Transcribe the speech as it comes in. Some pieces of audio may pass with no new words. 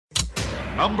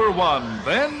Number one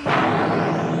then,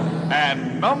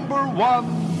 and number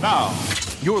one now.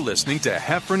 You're listening to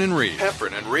Heffron and Reed.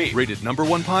 Heffron and Reed. Rated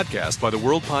 #1 podcast by the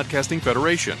World Podcasting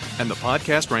Federation and the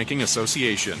Podcast Ranking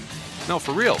Association. No,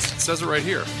 for real. It says it right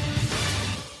here.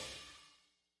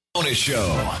 Bonus show.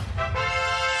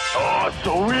 Oh,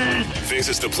 sweet. This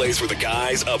is the place where the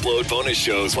guys upload bonus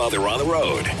shows while they're on the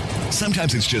road.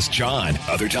 Sometimes it's just John.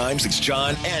 Other times it's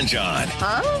John and John.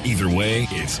 Huh? Either way,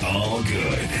 it's all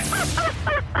good.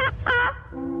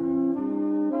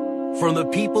 From the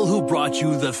people who brought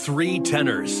you the three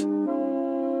tenors,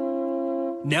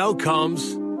 now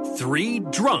comes Three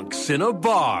Drunks in a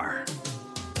Bar.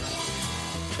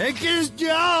 Take his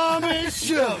job and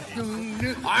shook.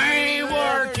 I ain't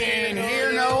working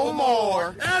here no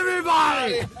more.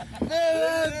 Everybody!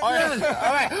 All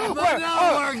right.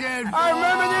 I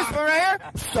remember this one right here.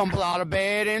 Stumble out of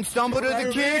bed and stumble to the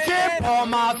kitchen. Pour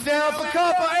myself a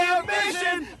cup of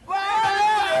ambition.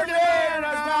 Then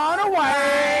I've gone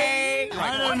away.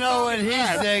 I don't know what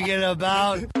he's thinking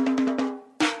about.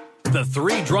 The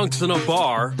Three Drunks in a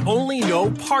Bar only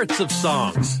know parts of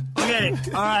songs. Okay,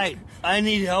 all right. I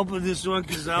need help with this one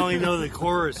because I only know the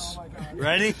chorus.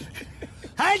 Ready?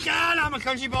 Hey, John, I'm a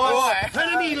country boy. There's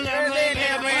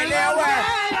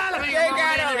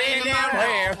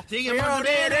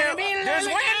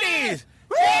Wendy's.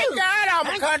 Hey, God, I'm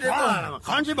a country boy. I'm a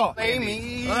country boy. All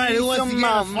right, who wants to get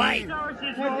a fight?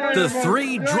 The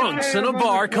Three Drunks in a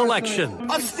Bar collection.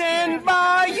 I'll stand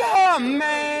by your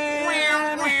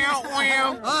man.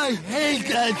 I hate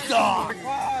that song.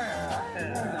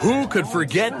 Who could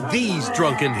forget these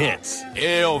drunken hits?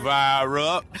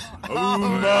 Elvira,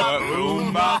 Oomba,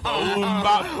 Oomba,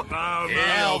 Oomba,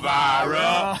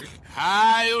 Elvira,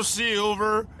 high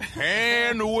silver,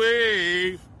 hand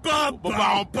away, bum,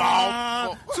 bum,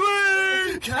 bum,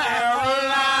 sweet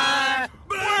Caroline.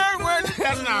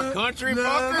 That's not country,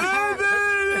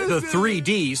 fucker. The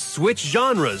 3Ds switch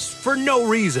genres for no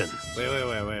reason.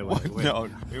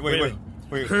 Wait.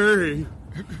 Hey.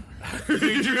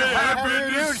 Did you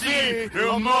happen to see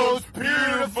the most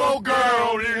beautiful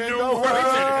girl in the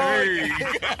world?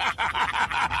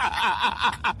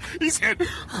 He said,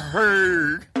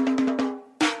 hey.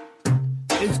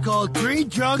 It's called Three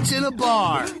Drunks in a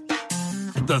Bar.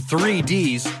 The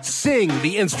 3Ds sing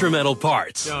the instrumental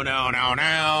parts. No.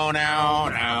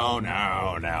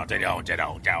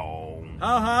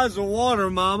 How high's the water,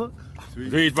 Mama? 3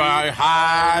 feet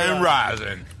high and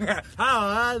rising. How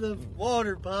high the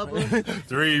water, Papa?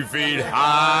 3 feet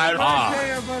high and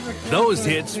high. Those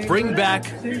hits bring back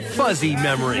fuzzy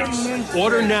memories.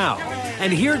 Order now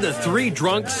and hear the Three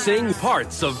Drunks sing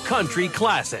parts of country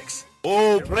classics.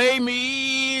 Oh, play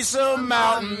me some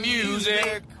mountain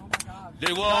music.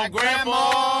 The one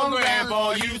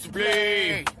Grandpa used to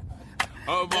play.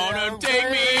 Wanna take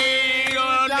me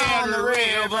on down the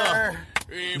river.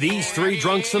 These Three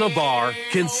Drunks in a Bar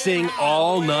can sing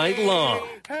all night long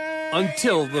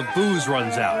until the booze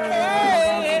runs out.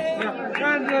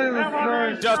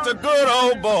 Just a good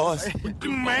old boy,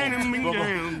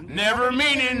 never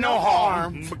meaning no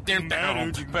harm.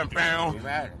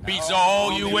 Beats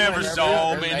all you ever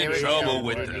saw. Been in trouble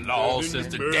with the law since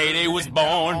the day they was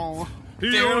born.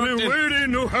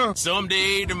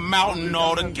 Someday the mountain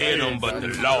ought to get them, but the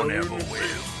law never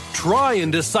will. Try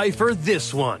and decipher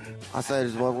this one. I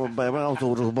said,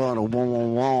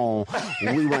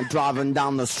 we went driving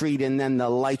down the street and then the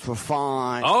lights were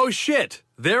fine. Oh shit,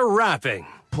 they're rapping.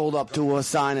 Pulled up to a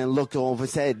sign and looked over,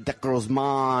 said, that girl's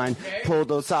mine.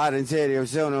 Pulled aside and said, if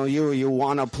so, no, you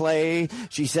wanna play?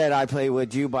 She said, I play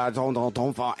with you, but I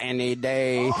don't for any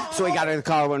day. So we got in the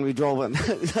car when we drove it.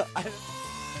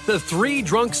 The Three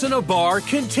Drunks in a Bar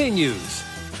continues.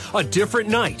 A different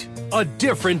night, a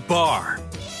different bar.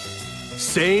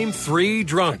 Same three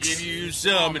drunks. I'll give you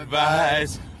some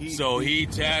advice. So he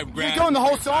tapped, grabbed. You're doing the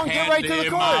whole song. Get right to the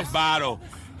chorus. My bottle.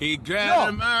 He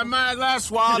grabbed my last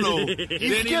swallow.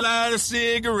 Then he lighted a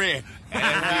cigarette.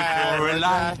 And for a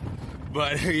light.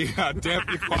 But he got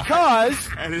definitely quiet.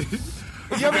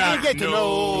 Because you ever get to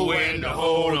know when to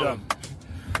hold 'em,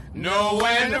 know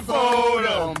when to fold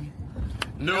 'em,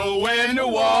 know when to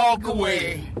walk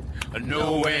away,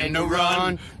 know when to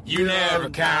run. You never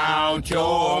count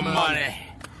your money.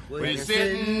 When you're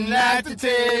sitting at the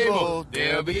table,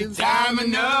 there'll be time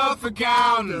enough for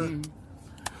counting.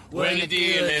 When the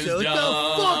dealing's done. What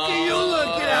the fuck are you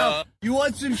looking at? You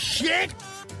want some shit?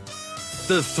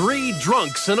 The Three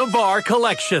Drunks in a Bar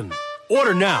collection.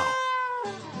 Order now.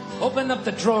 Open up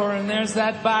the drawer and there's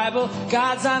that Bible.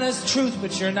 God's honest truth,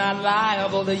 but you're not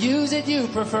liable to use it. You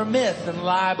prefer myth and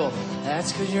libel.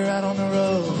 That's 'cause you're out on the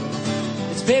road.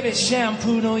 It's Baby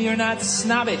shampoo, no, you're not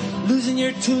snobby. Losing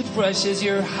your toothbrush is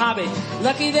your hobby.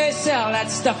 Lucky they sell that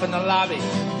stuff in the lobby.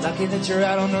 Lucky that you're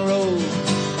out on the road.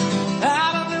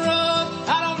 Out on the road,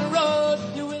 out on the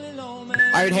road. You really know, man.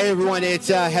 All right, hey everyone, it's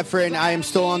Heffron. I am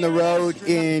still on the road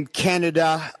in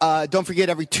Canada. Don't forget,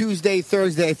 every Tuesday,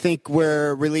 Thursday, I think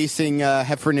we're releasing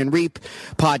Heffron and Reap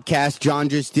podcast. John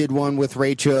just did one with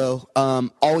Rachel.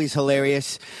 Always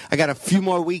hilarious. I got a few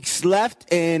more weeks left,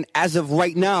 and as of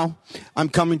right now, I'm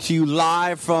coming to you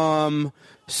live from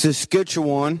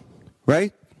Saskatchewan,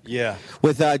 right? Yeah.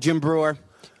 With Jim Brewer.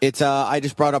 It's I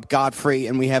just brought up Godfrey,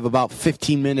 and we have about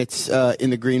 15 minutes in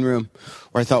the green room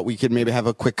where I thought we could maybe have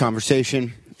a quick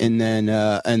conversation and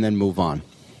then move on.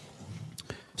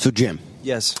 So, Jim.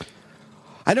 Yes.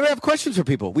 I never have questions for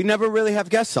people. We never really have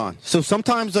guests on. So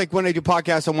sometimes, like when I do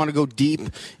podcasts, I want to go deep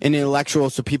and intellectual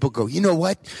so people go, you know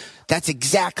what? That's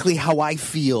exactly how I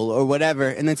feel or whatever.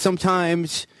 And then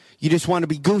sometimes you just want to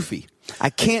be goofy. I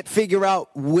can't figure out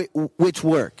which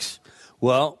works.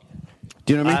 Well,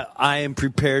 do you know what I mean? I am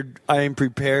prepared. I am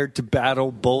prepared to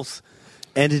battle both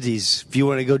entities. If you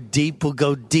want to go deep, we'll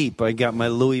go deep. I got my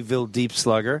Louisville Deep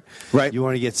Slugger. Right. You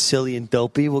want to get silly and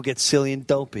dopey? We'll get silly and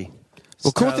dopey.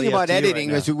 Well, cool thing about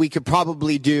editing is we could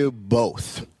probably do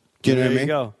both. Do you know what I mean?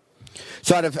 There you go.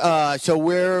 So out of so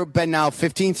we're been now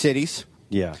 15 cities.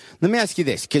 Yeah. Let me ask you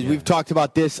this, because we've talked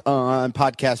about this on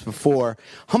podcasts before.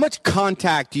 How much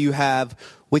contact do you have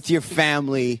with your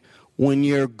family when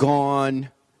you're gone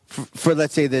for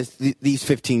let's say these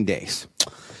 15 days?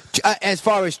 As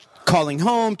far as calling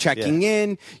home, checking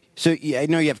in. So I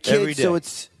know you have kids, so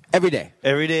it's every day.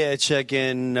 Every day I check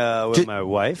in with my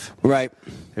wife. Right.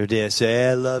 Every day I say,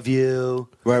 I love you.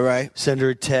 Right. Send her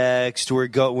a text. We're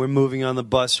moving on the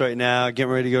bus right now,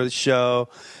 getting ready to go to the show.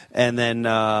 And then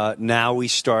now we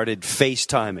started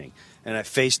FaceTiming. And I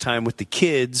FaceTime with the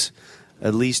kids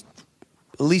at least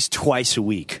twice a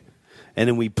week. And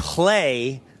then we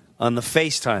play on the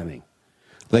FaceTiming.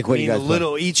 Like what do you guys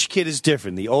play? Each kid is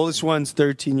different. The oldest one's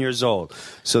 13 years old.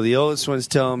 So the oldest one's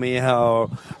telling me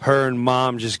how her and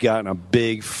mom just got in a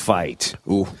big fight.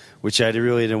 Ooh. Which I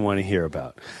really didn't want to hear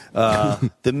about.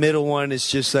 The middle one is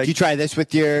just like... Do you try this with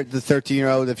the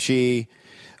 13-year-old if she...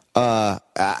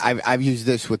 I've used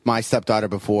this with my stepdaughter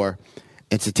before.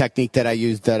 It's a technique that I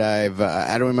use that I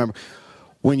don't remember.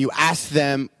 When you ask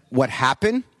them what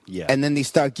happened, and then they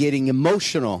start getting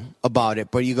emotional about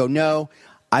it, but you go, no,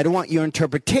 I don't want your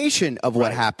interpretation of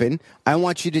what happened. I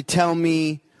want you to tell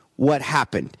me what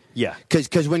happened. Yeah.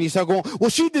 Because when you start going, well,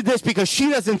 she did this because she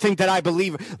doesn't think that I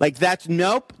believe her. Like, that's,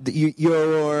 nope,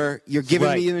 you're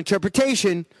giving me an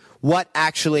interpretation. What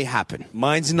actually happened?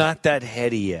 Mine's not that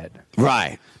heady yet.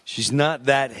 Right. She's not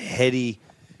that heady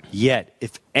yet.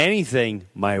 If anything,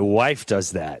 my wife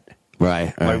does that.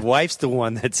 Right. My wife's the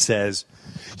one that says,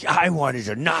 I wanted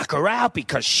to knock her out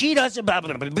because she doesn't blah,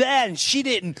 blah, blah, blah, and she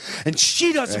didn't, and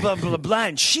she doesn't blah, blah, blah,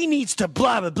 and she needs to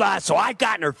blah, blah, blah, so I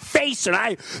got in her face, and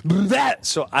I, blah.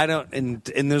 So I don't,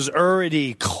 and there's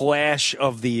already clash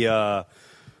of the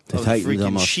freaking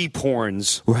almost. sheep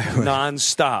horns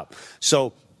nonstop.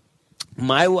 So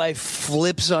my wife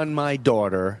flips on my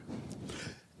daughter,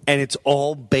 and it's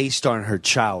all based on her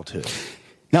childhood.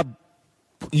 Now,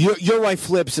 your wife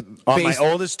flips on my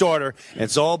oldest daughter.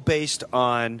 It's all based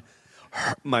on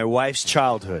my wife's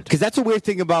childhood. Because that's a weird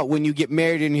thing about when you get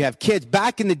married and you have kids.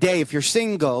 Back in the day, if you're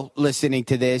single listening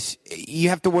to this, you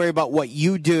have to worry about what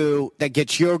you do that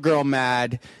gets your girl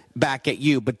mad back at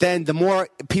you. But then the more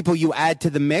people you add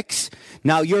to the mix,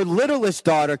 now your littlest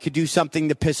daughter could do something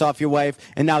to piss off your wife,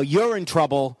 and now you're in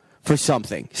trouble for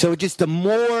something. So just the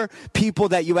more people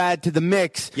that you add to the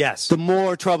mix, the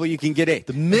more trouble you can get in.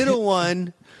 The middle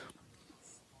one,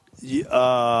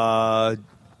 the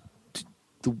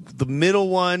middle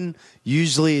one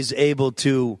usually is able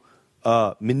to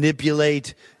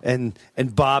manipulate and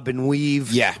bob and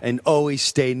weave and always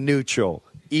stay neutral.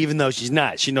 Even though she's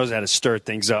not. She knows how to stir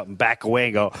things up and back away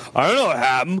and go, I don't know what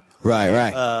happened.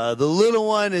 Right. The little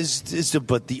one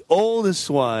but the oldest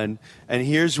one, and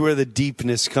here's where the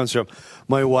deepness comes from.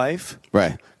 My wife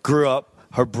grew up,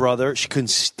 her brother, she couldn't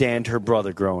stand her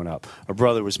brother growing up. Her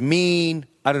brother was mean.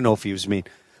 I don't know if he was mean.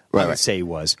 I would say he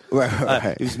was.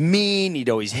 Right. He was mean. He'd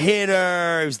always hit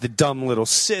her. He was the dumb little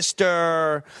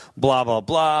sister, blah, blah,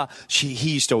 blah. He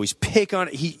used to always pick on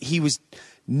it. He was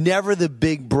never the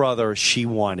big brother she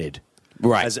wanted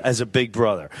as a big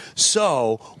brother.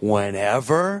 So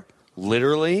whenever,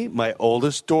 literally, my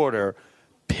oldest daughter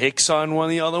picks on one of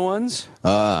the other ones,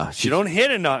 she don't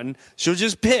hit or nothing. She'll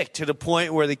just pick to the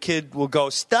point where the kid will go,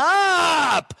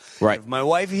 stop! Right. If my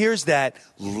wife hears that,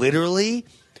 literally,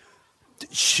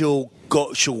 she'll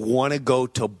want to go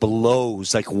to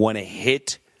blows, like want to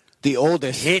hit the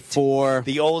oldest for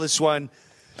the oldest one.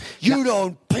 You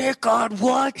don't pick on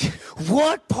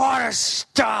what part of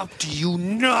stuff do you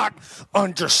not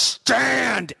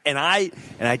understand? And I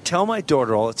tell my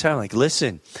daughter all the time, like,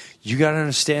 listen, you got to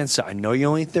understand something. I know you're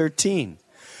only 13.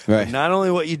 Right. But not only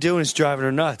what you're doing is driving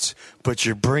her nuts, but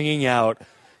you're bringing out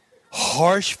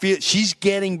harsh feelings. She's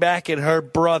getting back at her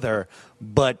brother,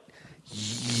 but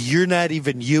you're not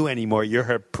even you anymore. You're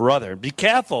her brother. Be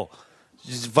careful.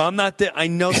 If I'm not there, I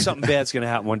know something bad's going to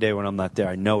happen one day when I'm not there.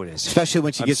 I know it is. Especially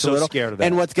when she gets so a little. Scared of that.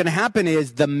 And what's going to happen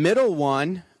is the middle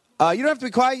one, you don't have to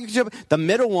be quiet. You can jump. The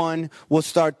middle one will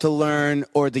start to learn,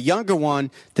 or the younger one,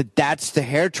 that's the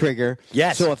hair trigger.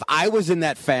 Yes. So if I was in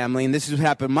that family, and this is what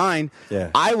happened to mine,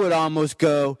 I would almost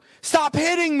go, stop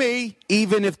hitting me,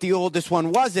 even if the oldest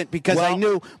one wasn't, because I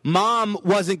knew Mom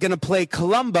wasn't going to play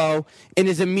Columbo and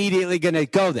is immediately going to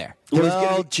go there.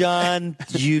 Well, John,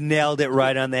 you nailed it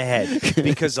right on the head.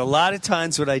 Because a lot of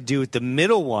times what I do with the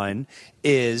middle one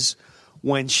is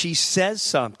when she says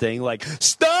something like,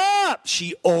 stop,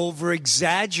 she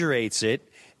over-exaggerates it,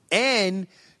 and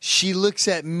she looks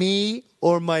at me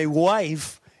or my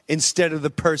wife instead of the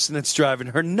person that's driving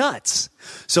her nuts.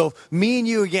 So me and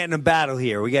you are getting a battle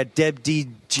here. We got Deb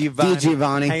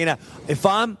Giovanni hanging out.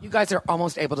 You guys are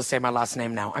almost able to say my last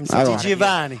name now. I'm so Di proud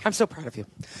Giovanni. of you. I'm so proud of you.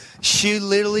 She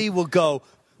literally will go,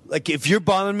 like, if you're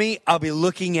bothering me, I'll be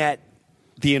looking at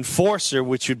the enforcer,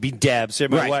 which would be Deb, say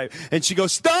my wife, and she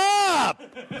goes, stop!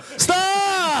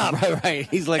 Stop! Right.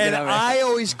 He's looking and at me. I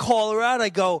always call her out. I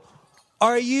go,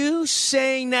 are you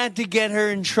saying that to get her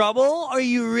in trouble? Or are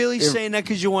you really saying that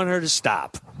because you want her to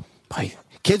stop?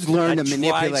 Kids learn to That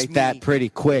manipulate drives that me pretty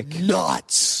quick.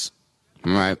 Nuts.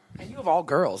 Right. And you have all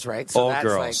girls, right? So All that's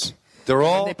girls. Like They're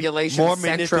all manipulation more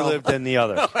central. manipulative than the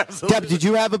other. Deb, did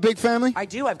you have a big family? I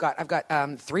do. I've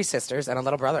got 3 sisters and a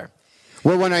little brother.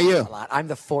 What one are you? A lot. I'm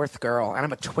the 4th girl, and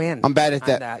I'm a twin. I'm bad at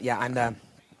that.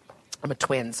 I'm a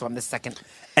twin, so I'm the second.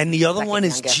 And the other second one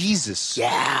is youngest. Jesus.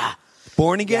 Yeah.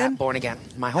 Born again? Yeah, born again.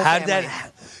 My whole How did family.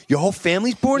 that? Your whole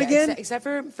family's born Yeah, again? Except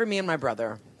for me and my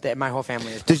brother. My whole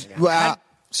family is born again. Well,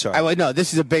 sorry. No,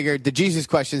 this is a bigger. The Jesus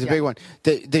question is a big one.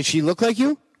 Does she look like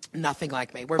you? Nothing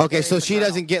like me. We're Okay, very so she maternal.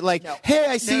 doesn't get like, No. hey,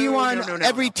 I see you on no,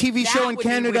 every no. TV show in That would be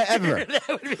Canada weird. ever. That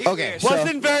would be Okay, weird. so-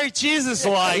 Wasn't very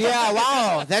Jesus-like. Yeah,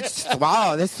 wow,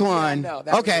 that's one. no,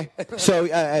 that Okay, so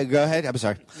go ahead. I'm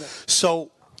sorry.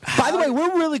 So, by the way,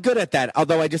 we're really good at that.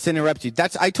 Although I just interrupted you.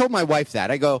 I told my wife that.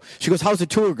 She goes, "How's the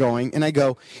tour going?" And I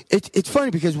go, "It's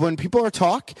funny because when people are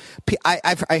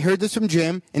I heard this from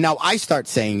Jim, and now I start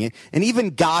saying it, and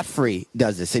even Godfrey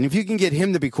does this. And if you can get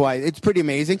him to be quiet, it's pretty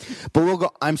amazing. But we'll go.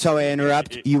 I'm sorry, I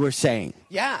interrupt. You were saying,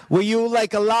 Yeah. Will you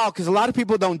allow? Because a lot of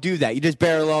people don't do that. You just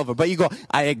barrel over. But you go.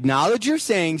 I acknowledge you're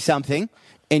saying something,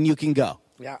 and you can go.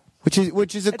 Yeah. Which is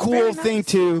a It's cool very thing nice.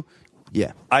 to.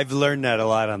 Yeah. I've learned that a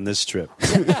lot on this trip.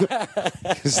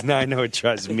 Because now I know it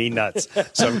drives me nuts.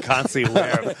 So I'm constantly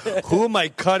aware of who am I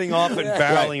cutting off and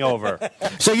barreling over.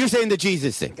 So you're saying the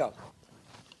Jesus thing? Go.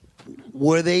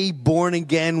 Were they born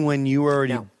again when you were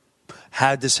already... No.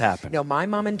 How'd this happen? No, my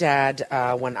mom and dad,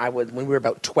 when we were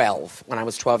about 12, when I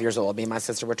was 12 years old, me and my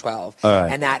sister were 12. All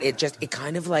right. And that it was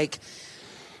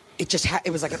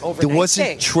like an overnight There wasn't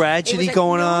thing. tragedy It was like,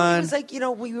 going no, on? It was like,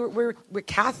 we're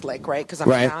Catholic, right? Because I'm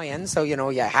Right. Italian, so, you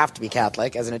have to be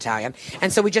Catholic as an Italian.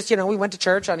 And so we just, we went to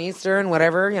church on Easter and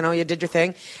whatever, you did your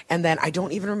thing. And then I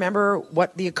don't even remember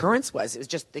what the occurrence was. It was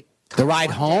just The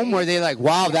ride home, were they like,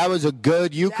 wow, that was a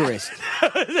good Eucharist.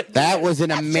 That was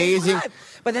an amazing.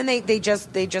 But then they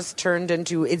just turned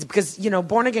into, it's because,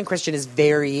 born again Christian is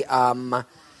very,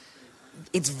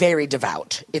 it's very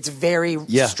devout. It's very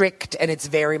strict, and it's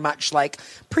very much like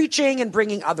preaching and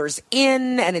bringing others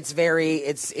in, and it's a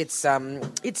bit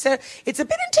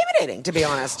intimidating, to be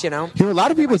honest. A lot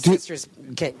of people do. My sisters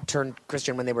turned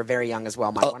Christian when they were very young as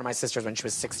well. One of my sisters when she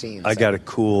was 16. I got a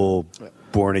cool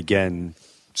born again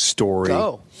story.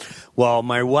 Go. Well,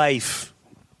 my wife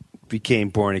became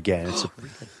born again. It's a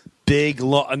big,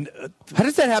 long. How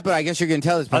does that happen? I guess you're going to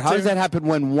tell us, but I'll how tell does you- that happen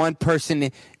when one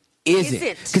person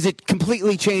isn't? Because it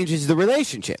completely changes the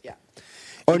relationship. Yeah.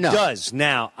 Or It no? does.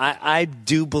 Now, I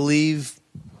do believe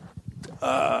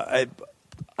I'm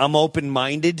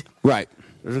open-minded. Right.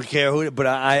 I don't care who, but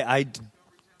I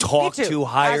talk Me too. to As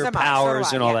higher am I. So powers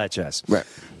do I, and all yeah. that jazz. Right.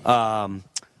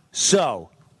 So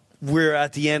we're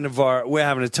at the end of we're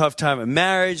having a tough time at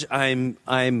marriage.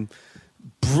 I'm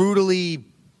brutally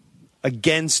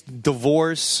against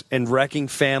divorce and wrecking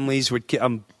families.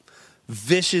 I'm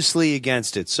viciously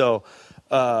against it. So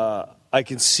I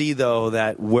can see, though,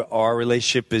 that our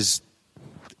relationship is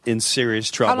in serious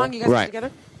trouble. How long you guys been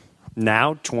together?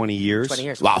 now 20 years. 20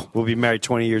 years. Wow. We'll be married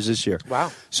 20 years this year.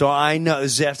 Wow. So I know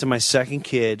this is after my second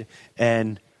kid,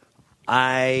 and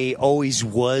I always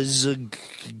was a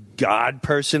God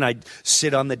person. I'd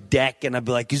sit on the deck and I'd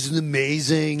be like, "Isn't it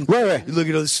amazing? Right. Look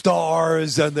at those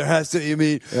stars, and there has to. I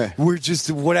mean, we're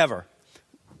just whatever."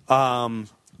 I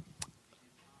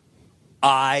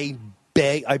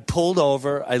pulled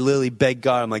over. I literally begged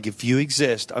God. I'm like, "If you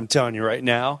exist, I'm telling you right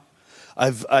now,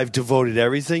 I've devoted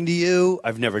everything to you.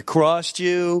 I've never crossed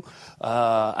you.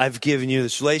 I've given you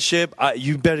this relationship.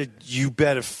 You better.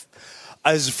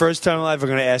 This is the first time in my life I'm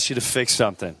going to ask you to fix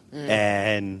something."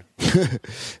 And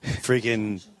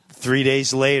freaking 3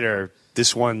 days later,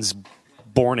 this one's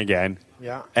born again.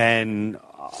 Yeah. And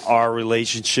our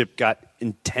relationship got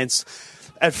intense.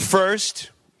 At first,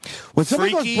 when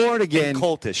someone freaky goes born again, and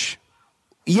cultish.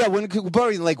 Yeah, when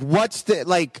born, like, what's the,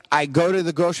 like, I go to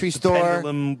the grocery store,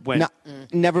 pendulum went.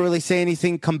 never really say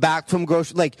anything, come back from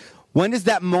grocery, like, when does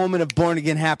that moment of born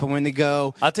again happen? When they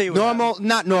go, I'll tell you what normal,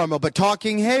 not normal, but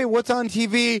talking, hey, what's on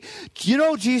TV? You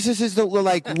know, Jesus is the,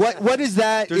 like, what is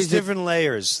that? There's Is different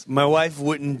layers. My wife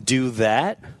wouldn't do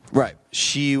that. Right.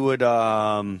 She would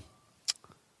tell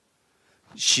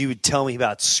me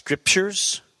about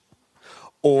scriptures,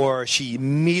 or she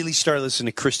immediately started listening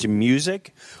to Christian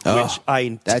music, which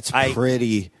that's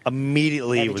pretty.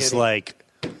 Immediately was like,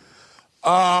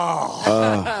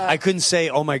 I couldn't say,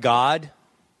 "Oh my God."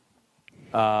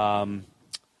 Because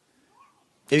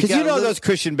you know those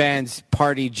Christian bands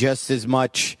party just as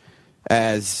much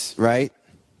as, right?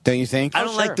 Don't you think? I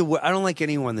don't like I don't like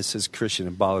anyone that says Christian.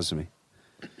 It bothers me.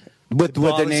 With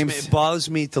their names, it bothers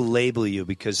me to label you,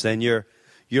 because then you're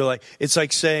like, it's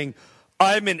like saying,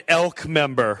 "I'm an Elk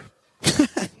member,"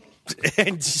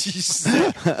 and she's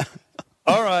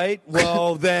all right.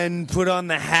 Well, then put on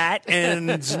the hat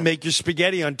and make your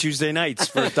spaghetti on Tuesday nights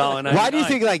for $1.99. Why do you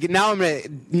think, like, now I'm going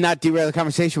to not derail the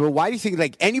conversation, but why do you think,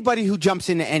 like, anybody who jumps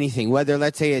into anything, whether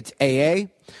let's say it's AA,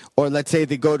 or let's say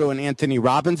they go to an Anthony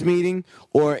Robbins meeting,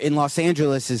 or in Los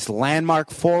Angeles, this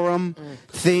Landmark Forum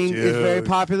thing is very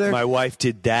popular? My wife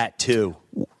did that too.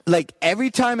 Like, every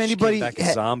time anybody... She came back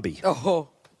a zombie. Oh.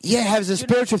 Yeah, it has a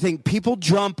spiritual thing. People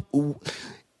jump...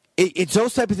 It's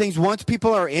those type of things. Once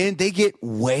people are in, they get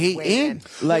way in.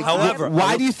 Like, however,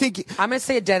 why do you think? I'm going to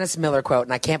say a Dennis Miller quote,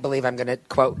 and I can't believe I'm going to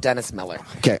quote Dennis Miller.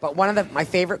 Okay. But one of my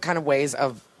favorite kind of ways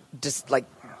of just like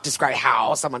describe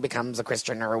how someone becomes a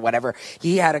Christian or whatever,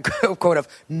 he had a quote of,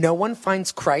 "No one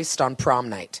finds Christ on prom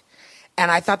night." And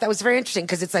I thought that was very interesting,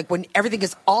 because it's like when everything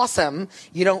is awesome,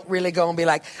 you don't really go and be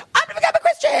like, "I'm going to become a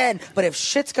Christian." But if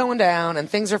shit's going down and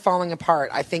things are falling apart,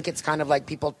 I think it's kind of like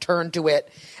people turn to it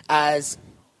as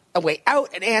a way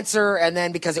out, an answer, and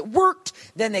then because it worked,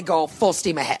 then they go full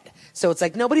steam ahead. So it's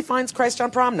like nobody finds Christ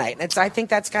on prom night. And I think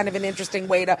that's kind of an interesting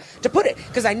way to put it.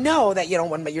 Because I know that,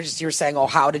 when you're saying, "Oh,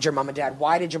 how did your mom and dad?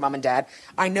 Why did your mom and dad?"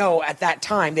 I know at that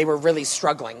time they were really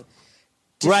struggling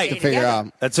to figure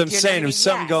out. That's what I'm saying. There's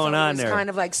something going on there. It was kind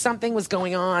of like something was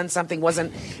going on, something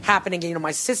wasn't happening.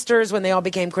 My sisters, when they all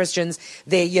became Christians,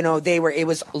 it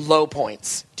was low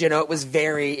points.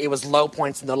 It was low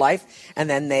points in their life, and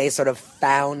then they sort of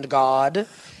found God,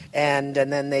 and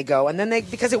then they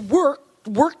because it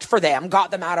worked for them, got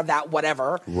them out of that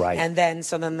whatever, right? And then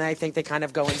I think they kind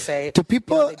of go and say, do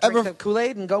people they drink the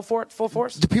Kool-Aid and go for it full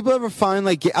force? Do people ever find,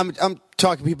 like, I'm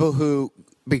talking people who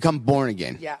become born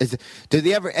again? Yeah.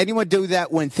 Anyone do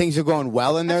that when things are going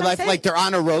well in their life? Like they're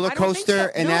on a roller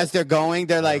coaster, and as they're going,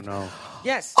 they're like,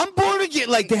 "Yes, I'm born again."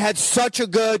 Like they had such a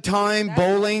good time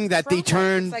bowling that they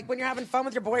turned. It's like when you're having fun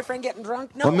with your boyfriend getting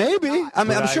drunk. No, well, maybe.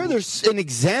 I'm sure there's an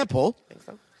example. I think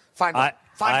so. Find one.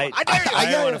 I dare you.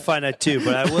 I want to find that too,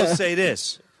 but I will say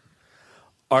this: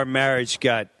 our marriage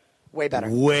got way better.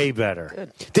 Way better.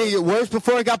 Good. Did it get worse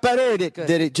before it got better, or did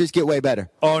it just get way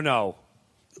better? Oh no.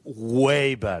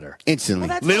 Way better. Instantly.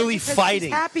 Well, literally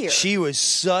fighting. Happier. She was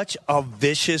such a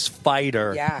vicious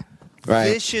fighter. Yeah. Right.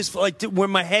 Vicious, like when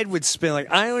my head would spin,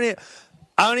 like I don't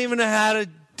even know how to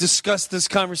discuss this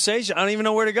conversation. I don't even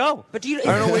know where to go. But I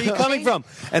don't know where you're coming from.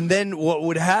 And then what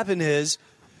would happen is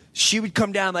she would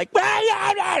come down like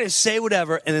say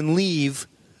whatever, and then leave,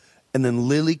 and then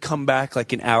Lily come back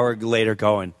like an hour later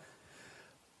going,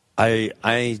 I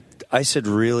said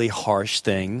really harsh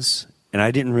things. And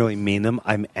I didn't really mean them.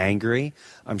 I'm angry.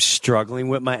 I'm struggling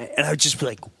with and I would just be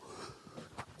like,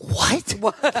 what?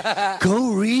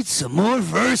 Go read some more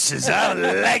verses. I'm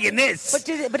liking this. But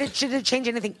did it change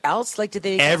anything else? Like, did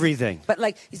they? Everything. But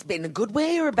like, is it in a good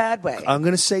way or a bad way? I'm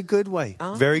going to say good way.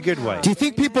 Very good way. Do you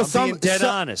think people, being dead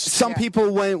honest. Some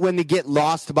people, when they get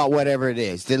lost about whatever it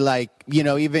is, they're like,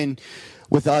 even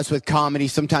with us, with comedy,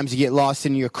 sometimes you get lost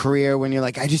in your career when you're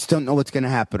like, I just don't know what's going to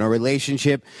happen. Or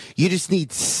relationship. You just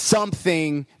need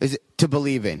something to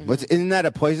believe in. Isn't that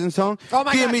a Poison song? Oh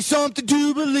my Give God. me something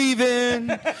to believe in.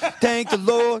 Thank the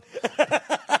Lord.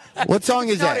 What song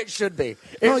is that? It should be.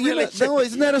 No,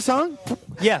 isn't that a song?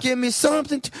 Yeah. Give me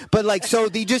something. But like, so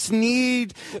they just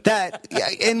need that,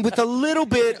 and with a little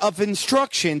bit of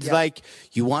instructions, like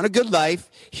you want a good life.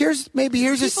 Here's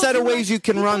a set of ways you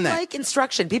can run that. People like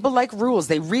instruction. People like rules.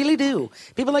 They really do.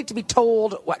 People like to be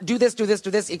told, do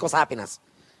this equals happiness.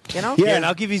 You know? Yeah, and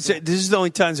I'll give you. This is the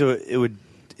only times it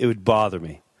would bother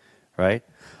me, right?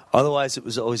 Otherwise, it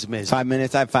was always amazing. 5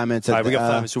 minutes. I have 5 minutes. All right, we got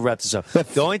 5 minutes. We'll wrap this up.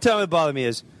 The only time it bothered me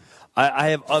is I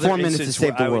have other 4 minutes to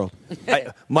save the world.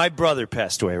 My brother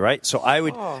passed away, right? So I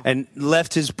would and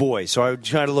left his boy. So I would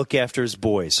try to look after his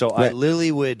boy. So I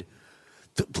literally would.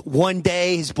 One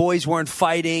day his boys weren't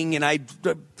fighting, and I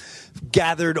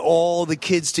gathered all the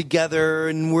kids together,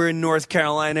 and we're in North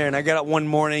Carolina, and I got up one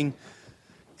morning,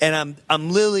 and I'm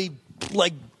literally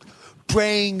like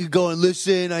praying, going,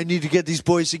 listen, I need to get these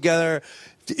boys together.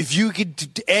 If you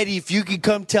could, Eddie, if you could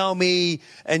come tell me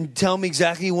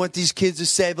exactly what these kids are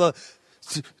saying.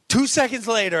 2 seconds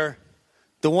later,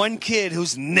 the one kid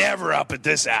who's never up at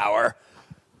this hour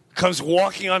comes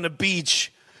walking on the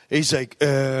beach. He's like,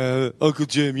 Uncle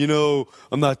Jim,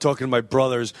 I'm not talking to my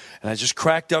brothers. And I just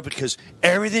cracked up because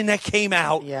everything that came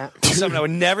out, something I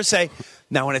would never say.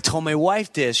 Now, when I told my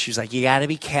wife this, she was like, you got to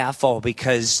be careful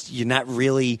because you're not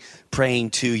really praying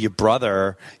to your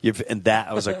brother. And that,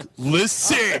 I was like,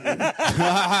 listen.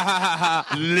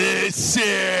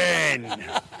 Listen.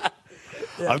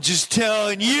 I'm just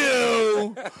telling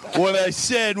you what I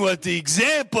said, what the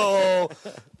example.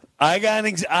 I got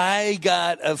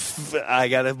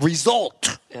a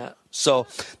result. Yeah. So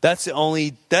that's the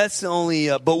only.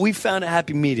 But we found a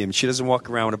happy medium. She doesn't walk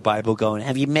around with a Bible going,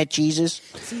 "Have you met Jesus?"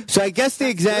 So I guess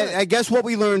I guess what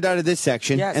we learned out of this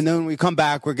section, and then when we come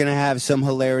back, we're gonna have some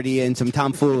hilarity and some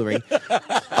tomfoolery.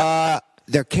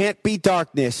 There can't be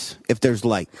darkness if there's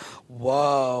light.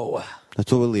 Whoa. That's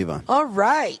what we'll leave on. All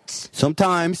right.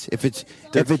 Sometimes, if it's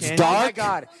dark. Oh my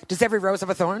God! Does every rose have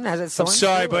a thorn? Has it thorn? I'm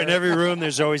sorry, but in every room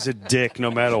there's always a dick, no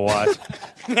matter what.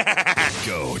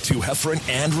 Go to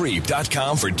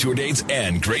HeffernandReap.com for tour dates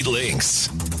and great links.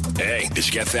 Hey, did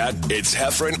you get that? It's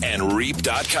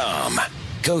HeffernandReap.com.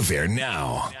 Go there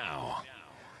now.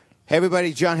 Hey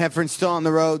everybody, John Heffern still on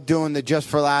the road doing the Just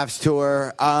for Laughs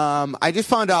tour. I just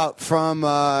found out from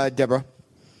Deborah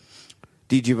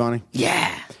DiGiovanni.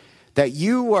 Yeah. That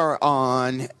you are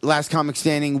on Last Comic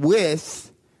Standing with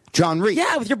John Reed.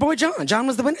 Yeah, with your boy John. John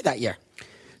was the winner that year.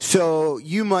 So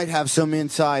you might have some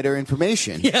insider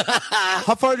information. Yeah.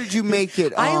 How far did you make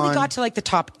it I only got to like the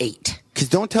top 8. Because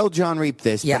don't tell John Reap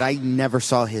this, but I never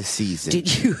saw his season.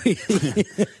 Did you?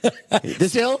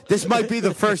 This might be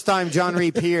the first time John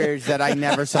Reap hears that I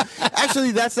never saw.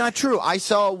 Actually, that's not true. I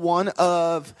saw one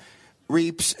of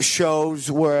Reap's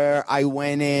shows where I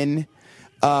went in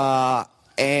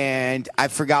and I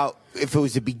forgot if it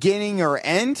was the beginning or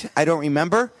end. I don't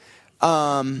remember.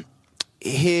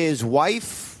 His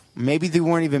wife, maybe they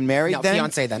weren't even married then.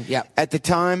 Fiance then, yeah. At the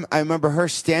time, I remember her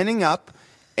standing up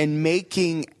and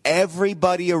making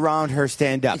everybody around her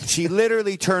stand up. She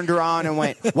literally turned around and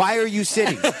went, "Why are you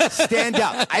sitting? Stand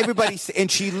up." Everybody, and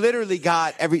she literally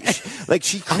got I think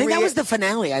that was the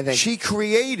finale, I think. She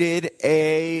created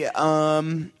a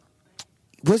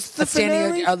was the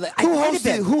finale?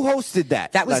 Who hosted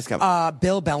that? That was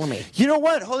Bill Bellamy. You know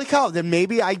what? Holy cow. Then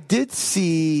maybe I did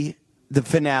see the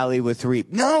finale with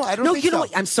Reap. No, I don't think so. No, you know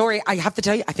what? I'm sorry. I have to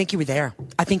tell you, I think you were there.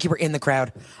 I think you were in the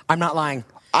crowd. I'm not lying.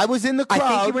 I was in the crowd. I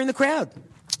think you were in the crowd.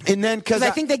 And then, because I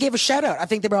think they gave a shout out. I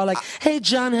think they were all like, "Hey,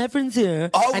 John Heffern's here."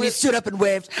 And he stood up and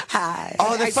waved, "Hi."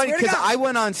 Oh, that's funny because I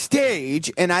went on stage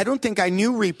and I don't think I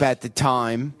knew Reap at the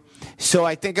time. So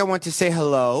I think I went to say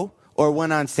hello or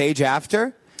went on stage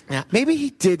after. Yeah. Maybe he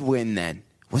did win then.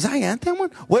 Was I at that one?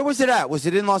 Where was it at? Was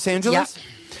it in Los Angeles?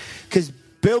 Because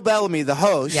Bill Bellamy, the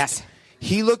host,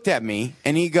 he looked at me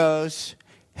and he goes,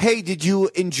 "Hey, did you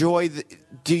enjoy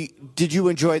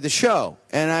the show?"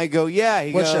 And I go, "Yeah."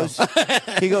 He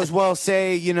goes, "Well,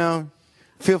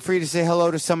 feel free to say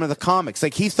hello to some of the comics."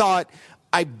 Like he thought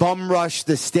I bum rushed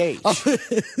the stage.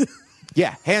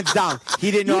 Yeah, hands down.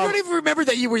 He didn't know. You don't even remember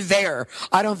that you were there.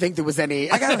 I don't think there was any.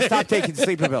 I gotta stop taking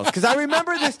sleeping pills because I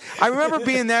remember this. I remember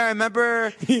being there. I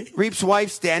remember Reap's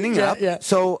wife standing up. Yeah.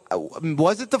 So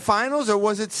was it the finals or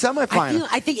was it semifinals?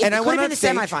 I think it could have been the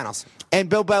semifinals. And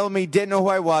Bill Bellamy didn't know who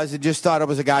I was and just thought I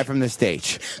was a guy from the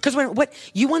stage. Because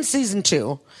you won season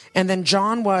 2, and then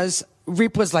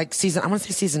Reap was like season. I want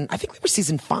to say season. I think we were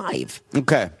season 5.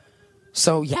 Okay.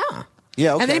 So yeah.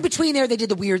 Yeah, okay. And then in between there, they did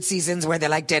the weird seasons where they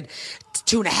like did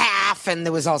 2.5, and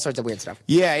there was all sorts of weird stuff.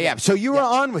 Yeah. So you were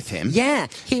on with him. Yeah,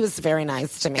 he was very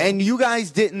nice to me. And you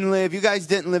guys didn't live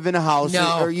in a house.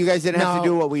 No. Or you guys didn't have to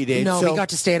do what we did. No, so. we got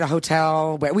to stay at a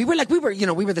hotel where we were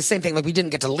the same thing. Like, we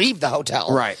didn't get to leave the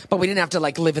hotel. Right. But we didn't have to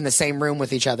like live in the same room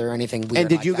with each other or anything weird. And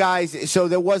did like you that. guys, so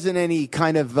there wasn't any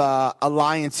kind of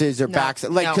alliances or backs?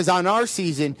 Like, because on our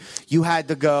season, you had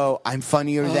to go, I'm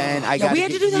funnier than. we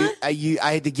had to do that?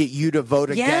 I had to get you to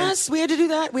vote against. Yes, we had to do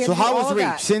that. We had So to do how all was of Reap?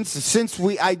 that. Since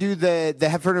I do the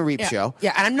Heffern and Reap show.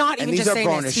 Yeah, and I'm not and even these just are saying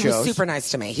bonus this. He was shows. super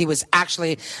nice to me. He was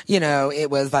actually,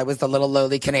 I was the little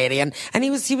lowly Canadian, and he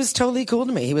was totally cool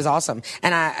to me. He was awesome.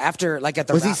 And after like at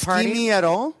the Was he rap party, scheming at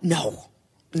all? No.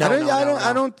 I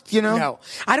don't. No,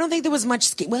 I don't think there was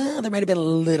much Well, there might have been a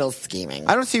little scheming.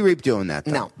 I don't see Reap doing that,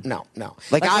 though. No.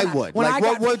 Like I would.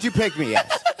 What would you pick me as?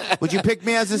 Would you pick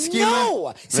me as a schemer?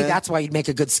 No. See, that's why you'd make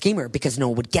a good schemer, because no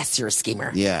one would guess you're a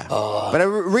schemer. Yeah. But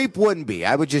Reap wouldn't be.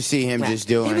 I would just see him just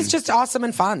doing. He was just awesome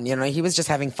and fun. He was just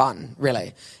having fun,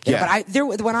 really. Yeah.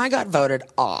 But when I got voted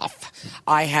off,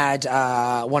 I had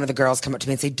one of the girls come up to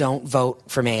me and say, "Don't vote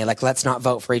for me. Like, let's not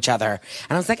vote for each other."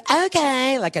 And I was like,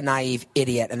 "Okay," like a naive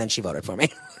idiot. And then she voted for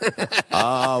me.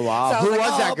 Oh, wow. So Who I was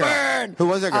was like, that girl? burn. Who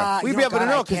was that girl? We'd be able to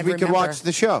know because we could watch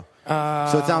the show.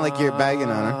 So it's not like you're bagging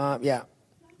on her. Yeah.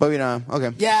 But we know.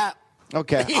 Okay. Yeah.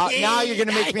 Okay. Now you're going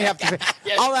to make me have to.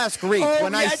 I'll ask Reap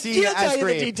when I see I'll tell you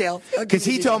Reap. the details. Because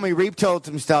he told me Reap told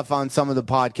some stuff on some of the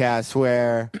podcasts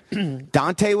where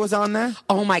Dante was on there.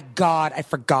 Oh my God, I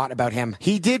forgot about him.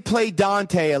 He did play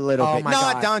Dante a little bit. My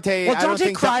Not God. Dante. Well, I don't Dante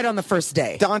think cried on the first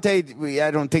day. Dante,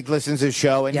 I don't think listens to the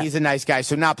show, and he's a nice guy,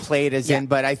 so not played as in.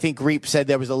 But I think Reap said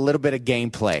there was a little bit of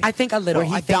gameplay. I think a little. Where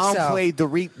he I think so. downplayed the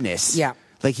Reapness. Yeah.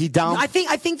 Like he down. I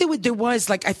think there was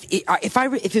like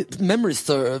if memory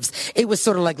serves, it was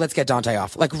sort of like, let's get Dante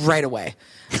off like right away,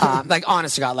 like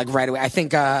honest to God, like right away. I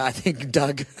think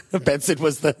Doug Benson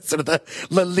was the sort of the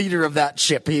leader of that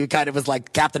ship. He kind of was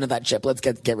like captain of that ship. Let's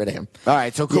get rid of him. All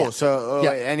right, so cool. Yeah. So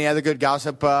any other good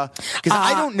gossip? Because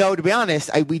I don't know, to be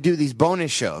honest. We do these bonus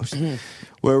shows.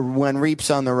 Where when Reap's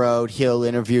on the road, he'll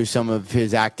interview some of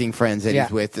his acting friends that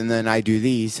he's with, and then I do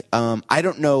these. I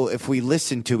don't know if we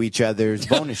listen to each other's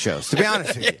bonus shows, to be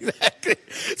honest with you. Exactly.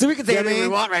 So we can say anything we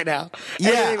want right now.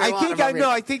 Yeah,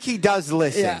 I think he does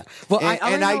listen. Yeah. Well,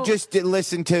 I just did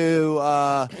listen to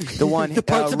the one the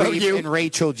parts about Reap you. and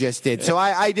Rachel just did. So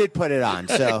I did put it on.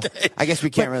 So I guess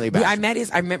we can't really bash.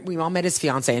 We all met his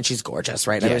fiance, and she's gorgeous,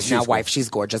 right? Yeah, His now wife,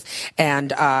 she's gorgeous.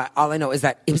 And all I know is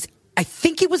that I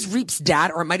think it was Reap's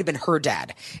dad, or it might have been her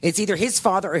dad. It's either his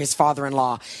father or his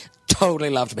father-in-law. Totally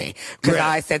loved me because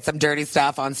I said some dirty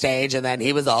stuff on stage, and then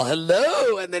he was all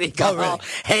hello, and then he got all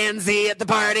handsy at the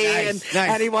party, and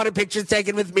he wanted pictures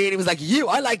taken with me, and he was like,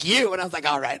 I like you, and I was like,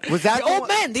 all right. Was that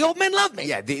the old men love me?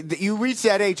 Yeah, you reached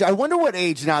that age. I wonder what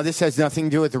age now. This has nothing to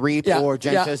do with Reap or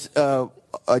Genta's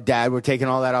dad. We're taking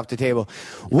all that off the table.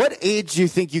 What age do you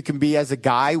think you can be as a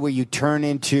guy where you turn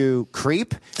into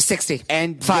creep? 60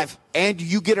 and 5, and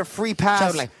you get a free pass.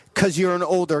 Totally. Because you're an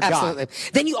older guy. Absolutely.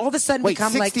 Then you all of a sudden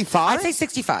become 65? like, I'd say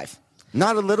 65.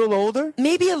 Not a little older?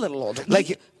 Maybe a little older. Like,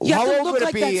 you how have to old look would it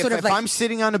like be that if, sort of if like- I'm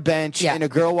sitting on a bench and a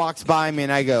girl walks by me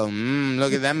and I go,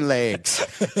 look at them legs.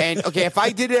 And, okay, if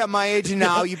I did it at my age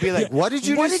now, you'd be like, what did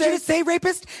you just say? What did you say,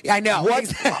 rapist? Yeah, I know.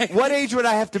 What age would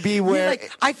I have to be where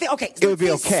I think, okay, it would be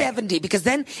let's say okay? 70, because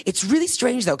then it's really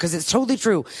strange, though, because it's totally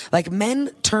true. Like,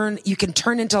 you can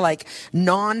turn into, like,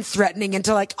 non-threatening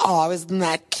into, like, oh, isn't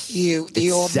that cute?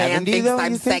 The old man 70 thinks though,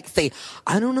 I'm you think? sexy.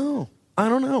 I don't know.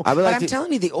 But I'm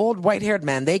telling you, the old white-haired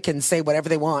man, they can say whatever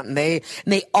they want, and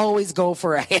they always go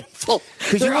for a handful.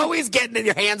 They're always getting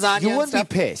your hands on you. You wouldn't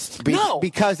be pissed. No.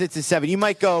 Because it's a 70. You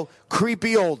might go,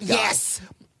 creepy old guy. Yes.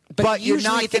 But you're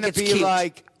usually not going to it's be cute.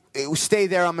 like, stay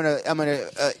there, I'm gonna. As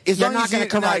You're long not as going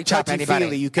to you're not karate chop anybody.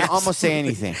 touchy-feely, you can almost say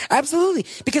anything. Absolutely,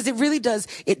 because it really does.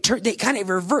 It kind of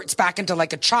reverts back into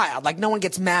like a child. Like no one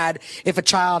gets mad if a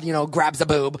child, grabs a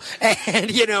boob,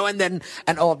 and and then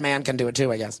an old man can do it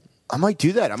too. I guess. I might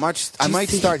do that. I might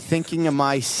start thinking of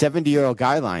my 70-year-old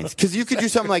guidelines. Because you could do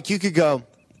something like, you could go,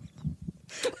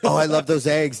 oh, I love those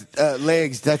legs.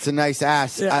 That's a nice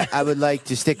ass. Yeah. I would like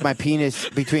to stick my penis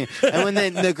between. And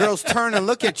when the girls turn and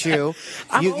look at you,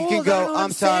 you can go,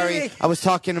 I'm sorry. I was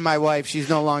talking to my wife. She's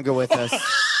no longer with us.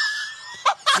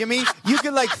 You mean you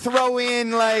could like throw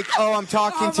in like, oh, I'm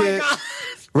talking to. God.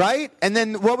 Right? And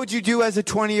then what would you do as a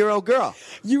 20-year-old girl?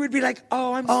 You would be like,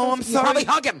 I'm sorry. You'd probably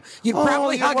hug him. You'd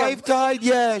probably hug him. Your wife died?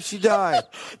 Yeah, she died.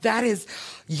 That is,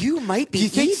 you might be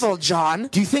evil, John.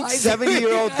 Do you think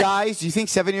 70-year-old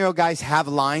guys have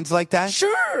lines like that?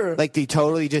 Sure. Like they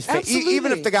totally just Absolutely.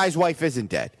 even if the guy's wife isn't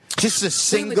dead. Just a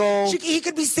single. He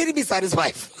could be sitting beside his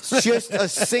wife. Just a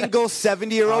single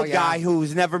 70-year-old guy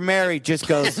who's never married just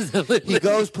goes, he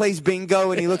goes, plays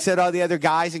bingo, and he looks at all the other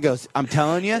guys and goes, I'm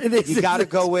telling you, you got to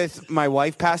go with my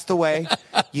wife passed away.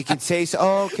 You can say, so,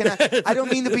 oh, can I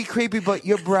don't mean to be creepy, but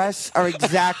your breasts are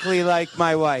exactly like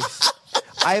my wife's.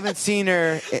 I haven't seen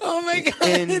her. Oh my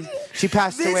God! She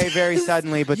passed away very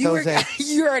suddenly, but you're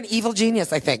an evil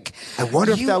genius, I think. I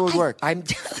wonder if that would work. I'm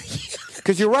telling you.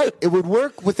 Because you're right. It would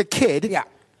work with a kid. Yeah.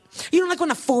 You know, like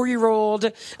when a 4-year-old, you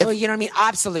know what I mean?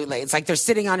 Absolutely. It's like they're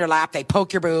sitting on your lap, they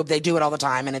poke your boob, they do it all the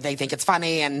time, and they think it's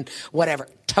funny and whatever.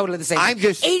 Totally the same. I'm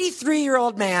just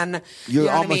 83-year-old man. You're you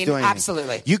know almost what I mean? doing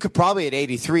Absolutely. Anything. You could probably at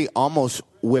 83 almost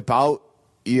whip out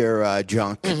your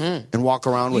junk and walk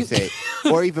around with it,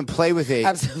 or even play with it.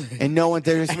 Absolutely. And no one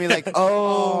there's gonna be like, do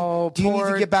you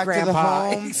need to get back to the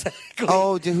home? Exactly.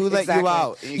 Oh, who let you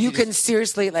out? You can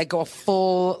seriously like go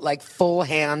full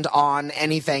hand on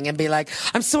anything and be like,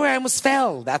 I'm sorry, I almost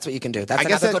fell. That's what you can do. That's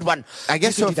another good one. I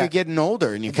guess so. If you're getting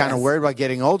older and you're kind of worried about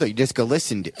getting older, you just go,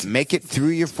 listen, make it through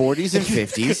your 40s and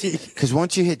 50s, because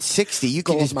once you hit 60, you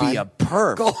can just be a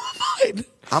perp. Gold mine.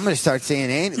 I'm going to start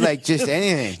saying just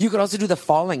anything. You could also do the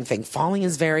falling thing. Falling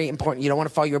is very important. You don't want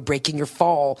to fall. You're breaking your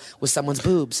fall with someone's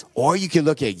boobs. Or you could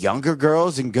look at younger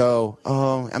girls and go,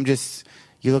 oh,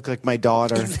 you look like my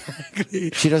daughter.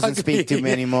 Exactly. She doesn't speak to me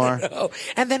anymore.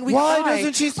 And then Why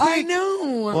doesn't she speak? I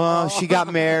know. Well, she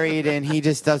got married and he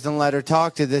just doesn't let her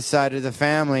talk to this side of the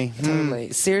family.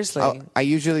 Totally. Seriously. I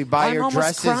usually buy her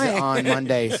dresses on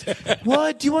Mondays.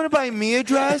 What? Do you want to buy me a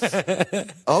dress?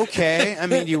 Okay. I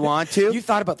mean, do you want to? You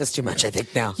thought about this too much, I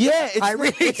think, now. Yeah.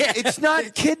 It's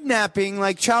not kidnapping,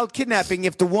 like child kidnapping,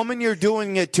 if the woman you're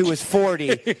doing it to is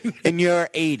 40 and you're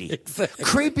 80. Exactly.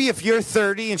 Creepy if you're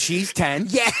 30 and she's 10.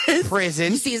 Yes.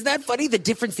 Prison. You see, isn't that funny? The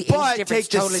difference, the age but difference,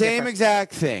 take the totally same different.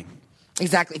 exact thing.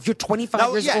 Exactly. If you're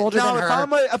 25 years older than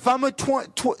her. If I'm a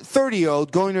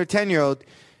 30-year-old going to a 10-year-old,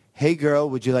 hey, girl,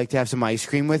 would you like to have some ice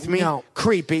cream with me? No.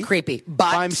 Creepy. But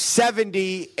if I'm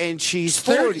 70 and she's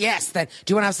 40. Yes. Then,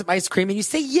 do you want to have some ice cream? And you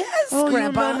say, yes, Grandpa.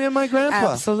 Grandpa. You remind me of my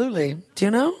grandpa. Absolutely. Do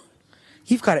you know?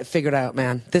 You've got it figured out,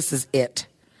 man. This is it.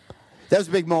 That was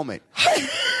a big moment.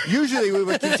 Usually we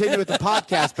would continue with the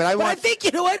podcast, but I think,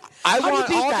 you know what? I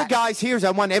want all the guys here.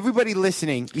 I want everybody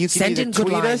listening. You can send either in good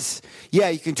tweet lines. us. Yeah,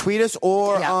 you can tweet us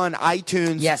or on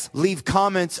iTunes. Yes. Leave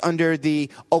comments under the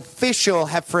official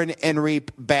Heffron and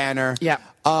Reap banner. Yeah.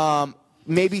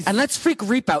 Maybe. And let's freak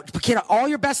Reap out. Get all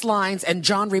your best lines, and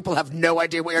John Reap will have no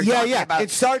idea what you're talking about.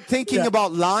 And start thinking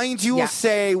about lines you will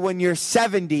say when you're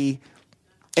 70. And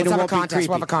Let's it have a won't be contest. creepy.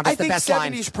 We'll have a contest. I think The best 70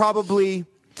 line. is probably.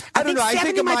 I don't know. I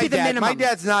think of might my be the dad. minimum. My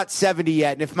dad's not 70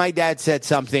 yet, and if my dad said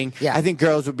something, I think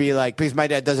girls would be like, because my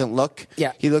dad doesn't look.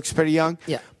 Yeah. He looks pretty young.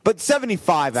 Yeah. But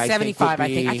 75, I think. 75, would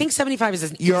be, I think 75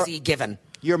 is an easy given.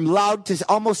 You're allowed to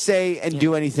almost say and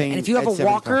do anything. And if you have at a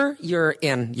 75. walker, you're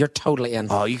in. You're totally in.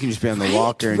 Oh, you can just be on the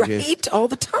walker and right? All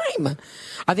the time.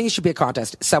 I think it should be a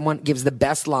contest. Someone gives the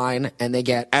best line, and they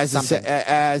get something.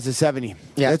 As a 70.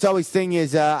 Yeah. That's always thing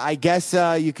is, I guess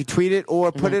you could tweet it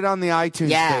or put it on the iTunes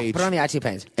page. Put it on the iTunes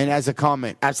page. And as a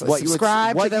comment. Absolutely.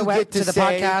 Subscribe to the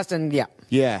podcast, and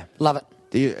Yeah. Love it.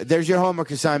 There's your homework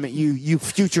assignment, you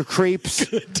future creeps.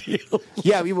 Good deal.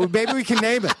 Yeah, maybe we can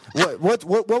name it. What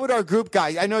would our group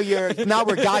guy? I know now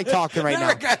we're guy talking right now.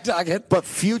 We're guy talking. But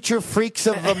future freaks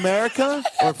of America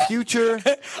or future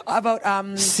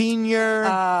about senior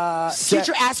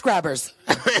future ass grabbers,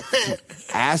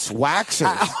 ass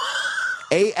waxers,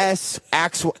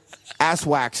 ass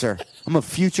waxer. I'm a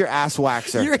future ass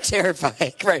waxer. You're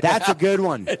terrifying right That's now. a good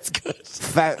one. It's good.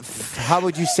 How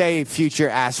would you say future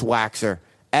ass waxer?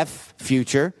 F,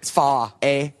 future. It's FAW.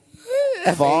 A.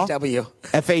 F-A-W.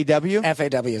 F-A-W?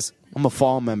 F-A-W's. I'm a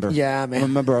fall member. Yeah, man.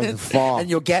 I'm a member of the fall. And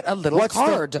you'll get a little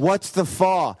card. What's the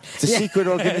fall? It's a secret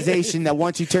organization that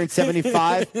once you turn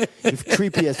 75, it's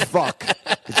creepy as fuck.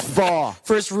 It's fall.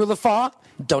 First rule of FAW,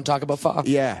 don't talk about FAW.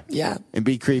 Yeah. Yeah. And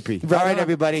be creepy. Right All right, on.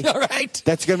 everybody. All right.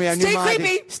 That's going to be our new Stay mind.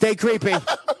 creepy. Stay creepy.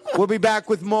 We'll be back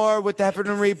with more with the Heffron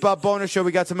and Reap bonus show.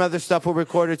 We got some other stuff we'll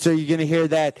record it, so you're going to hear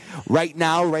that right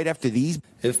now, right after these.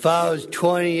 If I was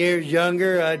 20 years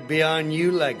younger, I'd be on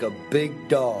you like a big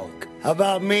dog. How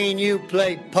about me and you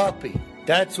play puppy?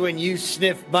 That's when you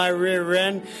sniff my rear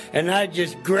end and I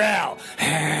just growl.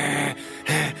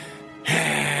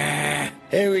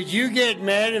 Hey, would you get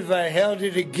mad if I held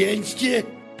it against you?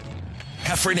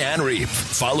 Heffron and Reap.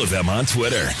 Follow them on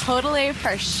Twitter. Totally,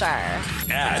 for sure.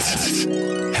 At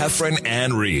Heffron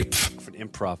and Reap.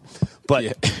 Improv.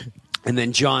 But, and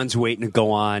then John's waiting to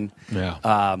go on.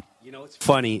 Yeah. You know, it's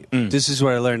funny. This is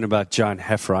what I learned about John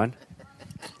Heffron.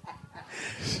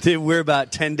 We're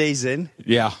about 10 days in.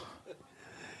 Yeah.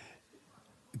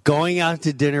 Going out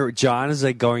to dinner with John is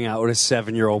like going out with a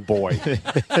 7-year-old boy.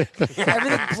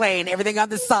 Everything plain, everything on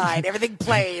the side, everything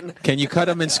plain. Can you cut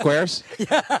them in squares?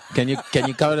 Can you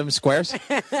cut them in squares?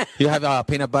 You have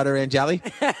peanut butter and jelly?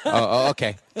 Oh,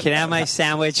 okay. Can I have my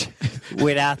sandwich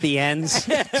without the ends?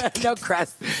 No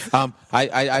crust.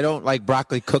 I don't like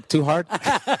broccoli cooked too hard.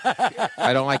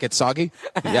 I don't like it soggy.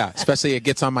 Yeah, especially it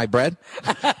gets on my bread.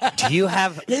 Do you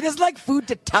have... He doesn't like food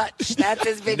to touch. That's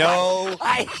his big No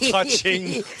one.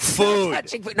 touching food.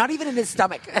 Touching food. Not even in his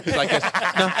stomach. Like this.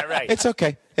 No, Right. It's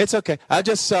okay. It's okay. I'll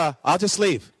just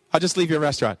leave. I'll just leave your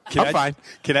restaurant. I'm fine.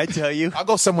 Can I tell you? I'll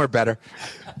go somewhere better.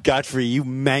 Godfrey, you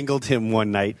mangled him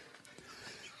one night.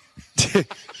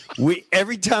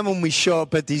 Every time when we show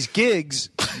up at these gigs,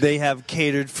 they have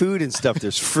catered food and stuff.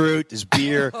 There's fruit, there's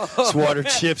beer, there's water,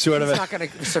 chips, or whatever. He's not going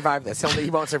to survive this. He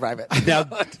won't survive it.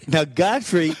 Now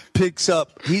Godfrey picks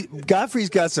up. Godfrey's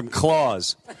got some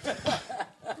claws.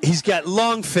 He's got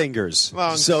long fingers.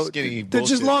 Long, so skinny they're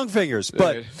just bullshit. long fingers.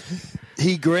 But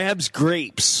he grabs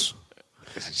grapes.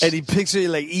 And he picks it,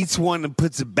 like eats one and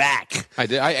puts it back. I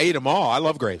ate them all. I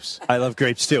love grapes. I love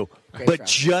grapes too. But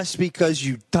just because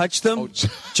you touched them,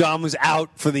 John was out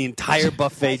for the entire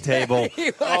buffet table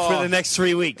for the next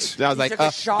 3 weeks. I was like,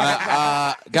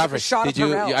 Godfrey, did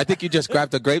you? I think you just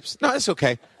grabbed the grapes. No, it's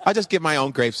okay. I'll just get my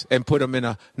own grapes and put them in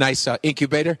a nice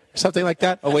incubator, something like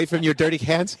that, away from your dirty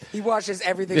hands. He washes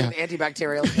everything with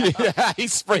antibacterial. Yeah, he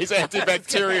sprays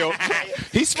antibacterial.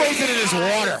 He sprays it in his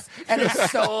water. And his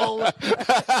soul. He's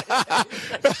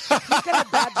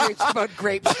got bad dreams about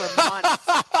grapes for months.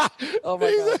 Oh, my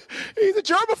God. He's a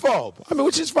germaphobe. I mean,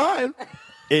 which is fine.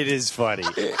 It is funny.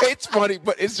 It's funny,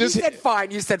 but it's just... You said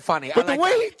fine. You said funny. But the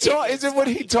way he talks, isn't when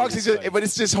he talks, but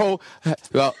it's this whole,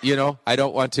 well, I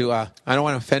don't want to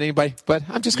offend anybody, but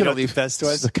I'm just going to leave. Best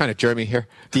was kind of germy here.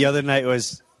 The other night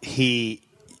was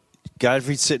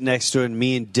Godfrey's sitting next to him, and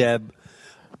me and Deb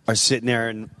are sitting there,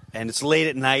 and it's late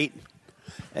at night,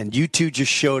 and you two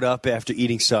just showed up after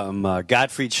eating something.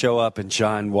 Godfrey'd show up, and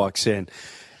John walks in.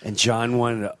 And John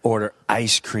wanted to order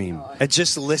ice cream. And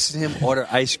just to listen to him order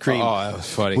ice cream. Oh, that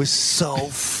was funny. Was so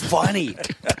funny.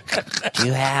 Do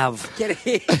you have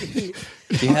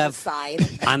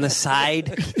side. On the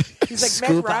side? He's like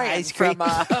scoop Meg Ryan ice cream.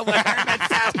 from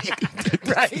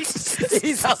right?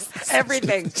 He's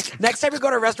everything. Next time we go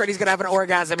to a restaurant, he's going to have an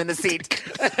orgasm in the seat.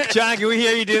 John, can we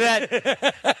hear you do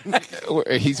that?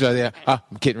 He's I'm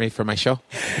getting ready for my show.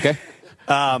 Okay.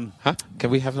 Can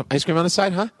we have some ice cream on the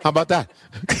side, huh? How about that?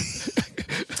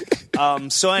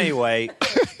 So anyway...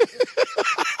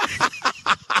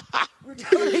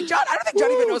 John, I don't think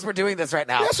John even knows we're doing this right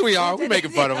now. Yes, we are. We're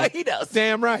making fun of him. He knows.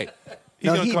 Damn right. He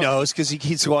knows because he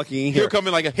keeps walking in here. He'll come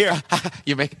in like here.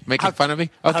 You making fun of me?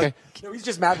 Okay. No, he's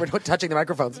just mad we're touching the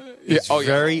microphones. He's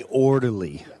very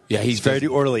orderly. Yeah, he's very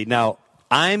orderly. Now,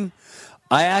 I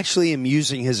actually am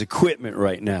using his equipment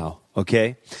right now,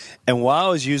 okay? And while I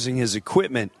was using his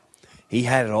equipment, he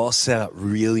had it all set up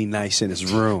really nice in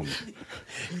his room.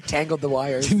 You tangled the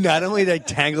wires. Not only did I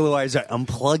tangle the wires, I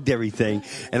unplugged everything,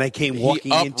 and I came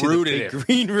walking into the big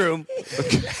green room.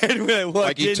 And when I walked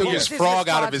like he in took here, his frog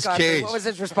out of his cage. What was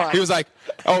his response? He was like,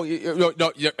 "Oh,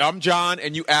 no, I'm John,"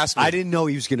 and you asked me. I didn't know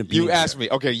he was going to be. You asked me.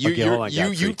 Okay,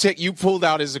 you pulled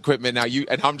out his equipment. Now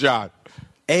and I'm John.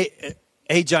 Hey,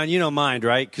 John, you don't mind,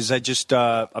 right? Because it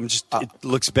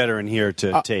looks better in here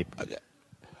to tape.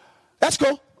 That's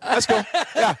cool. That's cool.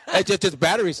 Yeah, just the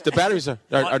batteries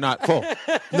are not full.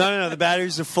 No, the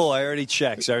batteries are full. I already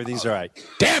checked, so everything's all right.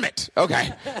 Damn it.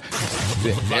 Okay.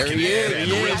 There he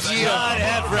is. John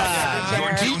Heffron.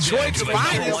 Your Detroit's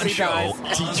finest show.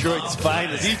 Detroit's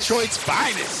finest. Detroit's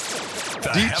finest.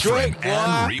 The Detroit Heffron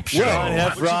and Reep Show. John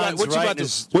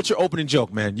Heffron's what's your opening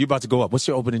joke, man? You about to go up. What's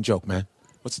your opening joke, man?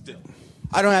 What's the deal?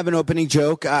 I don't have an opening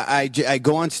joke. I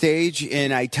go on stage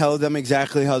and I tell them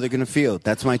exactly how they're going to feel.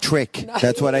 That's my trick.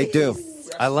 That's what I do.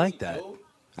 I like that.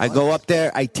 I go up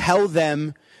there. I tell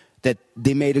them that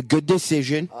they made a good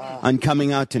decision on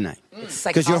coming out tonight.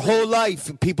 Because your whole life,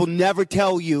 people never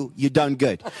tell you you done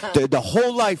good. The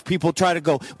whole life, people try to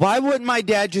go, why wouldn't my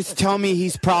dad just tell me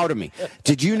he's proud of me?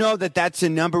 Did you know that that's the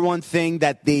number one thing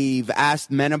that they've asked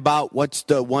men about? What's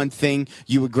the one thing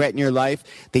you regret in your life?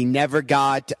 They never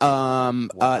got,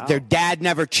 their dad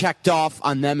never checked off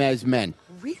on them as men.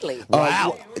 Really?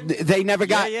 Wow. They never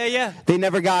got, Yeah. They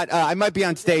never got, I might be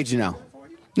on stage now.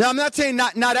 No, I'm not saying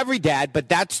not every dad, but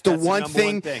that's the one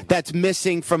thing that's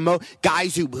missing from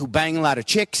guys who bang a lot of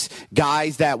chicks,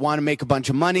 guys that want to make a bunch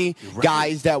of money,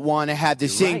 guys that want to have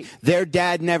this thing. Their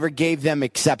dad never gave them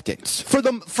acceptance for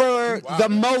the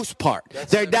most part.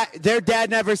 Their dad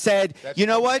never said, you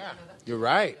know what? You're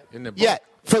right. In the book. Yeah.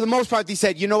 For the most part, they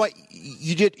said, you know what?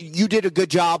 you did a good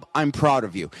job. I'm proud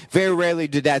of you. Very rarely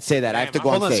did Dad say that. I have to go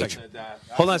on stage.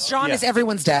 Hold on. John is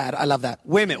everyone's dad. I love that.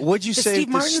 Wait a minute. What'd you say? Steve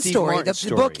Martin story.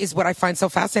 The book is what I find so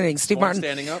fascinating. Steve Martin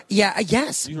standing up. Yeah.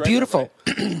 Yes. Beautiful.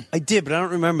 I did, but I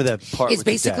don't remember that part. It's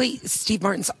basically Steve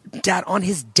Martin's dad on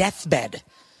his deathbed,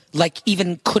 like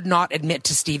even could not admit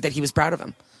to Steve that he was proud of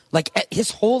him. Like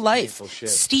his whole life,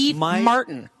 Steve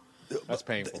Martin. That's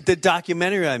painful. The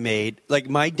documentary I made, like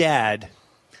my dad,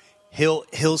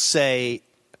 he'll say,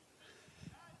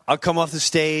 I'll come off the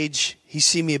stage. He's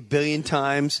seen me 1 billion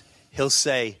times. He'll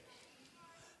say,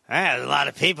 there's a lot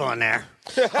of people in there.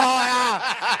 Oh,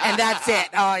 yeah. And that's it.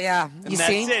 Oh, yeah. You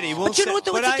see? That's it. But you know what,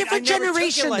 though? It's a different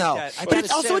generation, though. But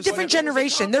it's also a different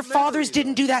generation. Their fathers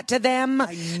didn't do that to them.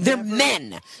 They're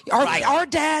men. Our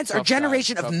dads are a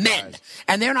generation of men.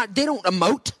 And they don't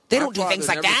emote. They don't do things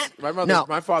like that.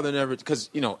 My father never, because,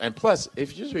 and plus,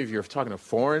 if you're talking to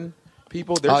foreign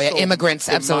people, they're immigrants,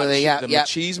 absolutely, the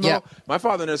machismo. Yeah. My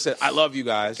father never said, "I love you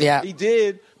guys." Yeah. He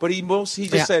did, but he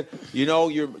just said,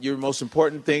 "You're the most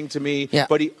important thing to me." Yeah.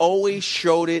 But he always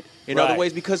showed it in other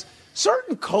ways because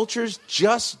certain cultures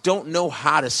just don't know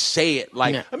how to say it.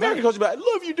 Like American culture, "I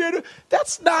love you, Dad."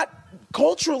 That's not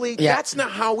culturally. Yeah. That's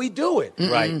not how we do it.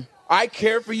 Mm-mm. Right. I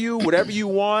care for you, whatever you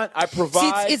want. I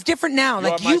provide. See, it's different now.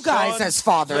 Like you guys as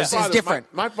fathers is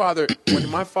different. My father, when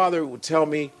my father would tell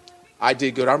me I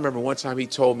did good. I remember one time he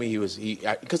told me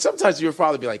because sometimes your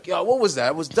father would be like, "Yo, what was that?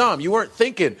 It was dumb. You weren't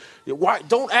thinking. Why?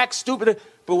 Don't act stupid."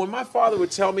 But when my father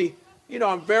would tell me,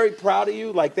 "I'm very proud of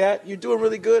you," like that, "You're doing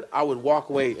really good," I would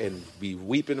walk away and be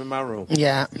weeping in my room.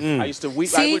 Yeah. I used to weep.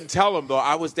 See, I wouldn't tell him,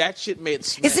 though. That shit made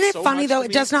Isn't it funny, though?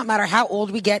 It does not matter how old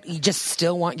we get. You just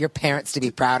still want your parents to be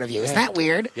proud of you. Isn't that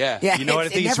weird? Yeah. You know what I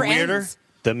think is weirder?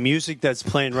 The music that's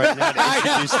playing right now to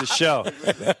introduce the show.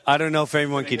 I don't know if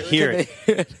anyone can hear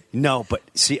it. No, but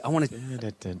see, I want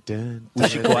to. We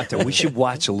should go out there. We should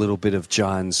watch a little bit of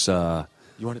John's.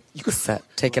 You can set.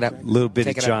 Take it up. A little bit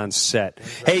of John's set.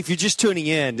 Hey, if you're just tuning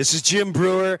in, this is Jim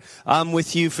Brewer. I'm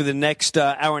with you for the next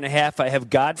hour and a half. I have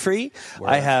Godfrey.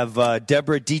 I have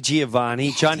Deborah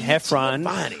DiGiovanni. John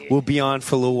Heffron will be on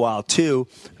for a little while, too.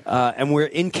 And we're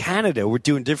in Canada. We're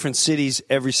doing different cities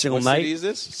every single night. What city is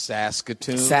this?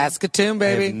 Saskatoon. Saskatoon,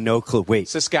 baby. I have no clue. Wait.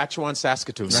 Saskatchewan,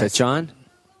 Saskatoon. Is that John?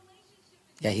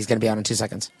 Yeah, he's going to be on in 2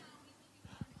 seconds.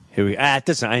 Here we go. I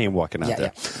ain't walking out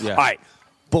there. Yeah. All right.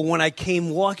 But when I came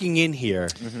walking in here,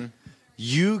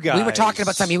 you guys... We were talking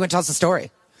about something. You wouldn't tell us the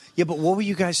story. Yeah, but what were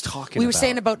you guys talking about? We were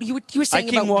saying about... You were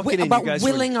saying about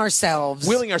willing ourselves.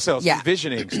 Willing ourselves.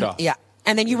 Envisioning stuff. Yeah.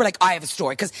 And then you were like, I have a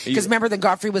story. Because remember that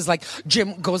Godfrey was like,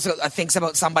 Jim goes thinks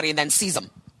about somebody and then sees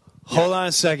them. Hold on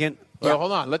a second. Well,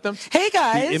 hold on. Let them... Hey,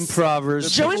 guys. The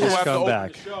improvers join us. Come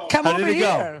back. Come How over did it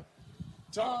here.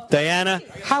 Go? Diana?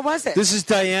 How was it? This is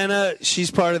Diana.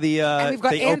 She's part of the... and we've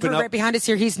got Andrew right behind us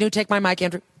here. He's new. Take my mic,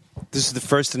 Andrew. This is the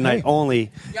first night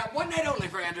only. Yeah, one night only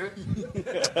for Andrew.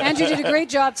 Andrew did a great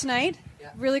job tonight.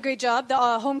 Really great job. The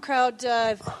home crowd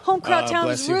town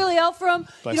was really out for him.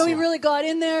 He really got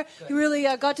in there. He really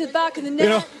got to the back of the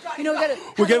net. We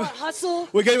got a hustle.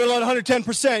 We gave it a lot,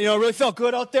 110%. Really felt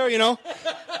good out there.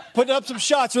 Putting up some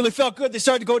shots. Really felt good. They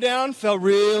started to go down. Felt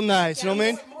real nice. You know what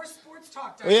I mean? More sports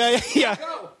talk. Yeah. Let's see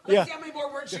how many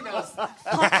more words she knows.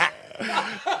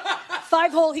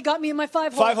 5-hole. He got me in my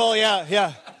 5-hole. 5-hole.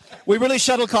 Yeah. We really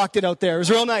shuttlecocked it out there. It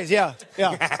was real nice. Yeah.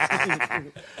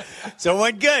 So it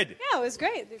went good. Yeah, it was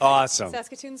great. Awesome.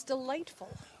 Saskatoon's delightful.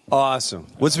 Awesome.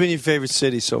 What's been your favorite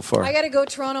city so far? I got to go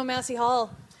Toronto Massey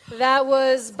Hall. That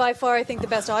was by far, I think, the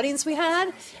best audience we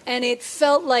had, and it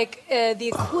felt like the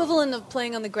equivalent of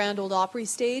playing on the Grand Ole Opry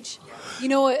stage.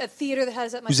 A theater that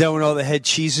has that much. Is that when all the head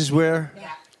cheeses were?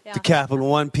 Yeah. The Capital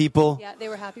One people? Yeah, they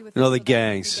were happy with it. And all the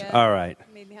gangs. All right.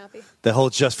 It made me happy. The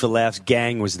whole Just for Laughs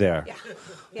gang was there. Yeah.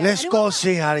 Let's go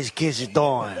see how these kids are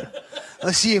doing.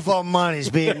 Let's see if our money's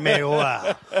being made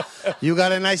well. You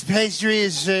got a nice pastry?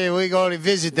 We go to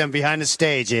visit them behind the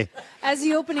stage, eh? As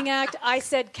the opening act, I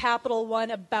said Capital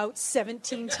One about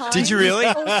 17 times. Did you really?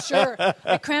 Oh, sure.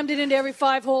 I crammed it into every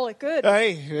 5-hole I could.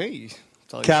 Hey.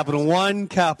 Capital One.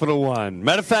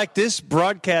 Matter of fact, this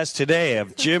broadcast today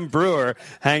of Jim Brewer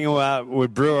hanging out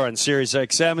with Brewer on Sirius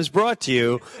XM is brought to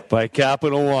you by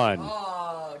Capital One.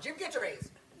 Oh, Jim gets a raise.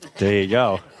 There you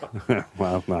go.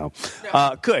 Wow.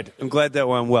 Good. I'm glad that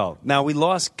went well. Now, we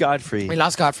lost Godfrey.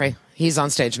 He's on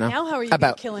stage now. Now how are you going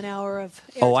to kill an hour of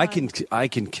air time? I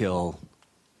can kill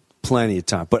plenty of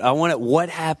time. But I want to... What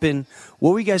happened?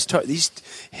 What were you guys talking...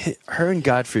 Her and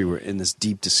Godfrey were in this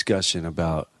deep discussion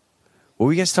about... What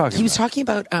were you guys talking about? He was talking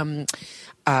about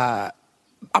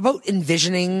about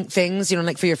envisioning things,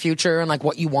 like for your future and like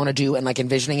what you want to do and like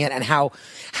envisioning it, and how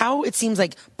it seems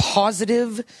like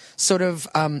positive sort of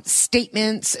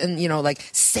statements and like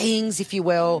sayings, if you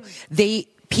will,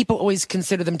 people always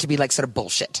consider them to be like sort of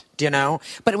bullshit,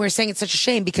 But we're saying it's such a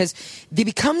shame because they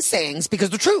become sayings because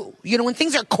they're true. When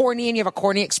things are corny and you have a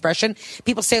corny expression,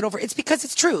 people say it over. It's because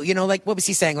it's true. Like what was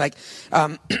he saying? Like,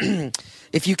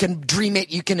 if you can dream it,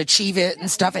 you can achieve it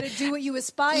and stuff. You gotta do what you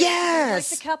aspire.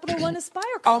 Yes. Like the Capital One Aspire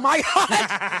card. Oh my God.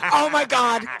 Oh my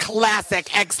God.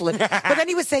 Classic. Excellent. But then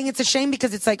he was saying it's a shame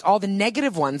because it's like all the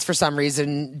negative ones for some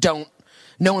reason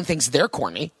no one thinks they're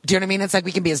corny. Do you know what I mean? It's like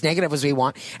we can be as negative as we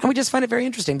want. And we just find it very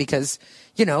interesting because,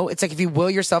 it's like if you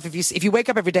will yourself, if you wake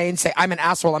up every day and say, I'm an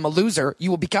asshole, I'm a loser, you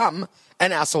will become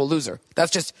an asshole loser.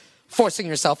 That's just forcing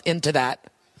yourself into that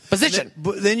position.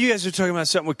 But then you guys were talking about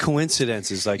something with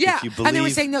coincidences, like if you believe. And they were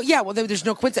saying there's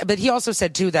no coincidence. But he also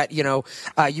said too that you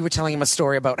were telling him a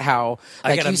story about how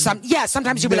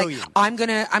sometimes you'll be like, I'm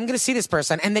gonna see this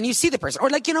person, and then you see the person, or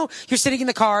like you're sitting in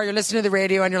the car, you're listening to the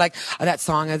radio, and you're like, oh, that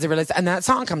song is released, and that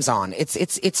song comes on.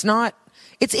 It's not.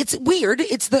 It's weird.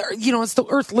 It's the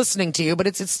earth listening to you, but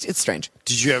it's strange.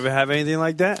 Did you ever have anything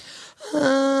like that?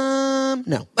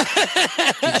 No.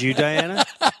 Did you, Diana?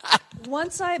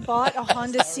 Once I bought a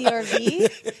Honda CR-V,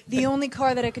 the only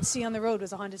car that I could see on the road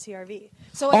was a Honda CR-V.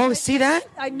 So see that?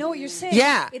 I know what you're saying.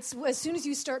 Yeah. It's as soon as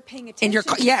you start paying attention in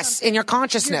your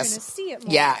consciousness. You're going to see it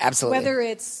more. Yeah, absolutely. Whether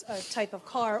it's a type of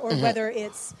car or whether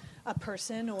it's a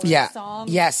person or a song.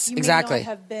 Yes, you exactly. May not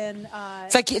have been,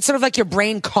 it's sort of like your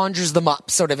brain conjures them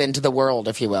up sort of into the world,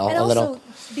 if you will, and a also, little.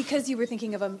 Because you were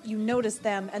thinking of them, you noticed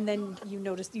them, and then you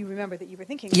remember that you were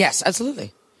thinking of Yes, them.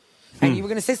 absolutely. And you were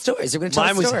going to say stories. You were going to tell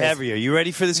Mine stories. was heavier. You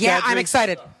ready for this? Yeah, Catherine? I'm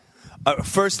excited.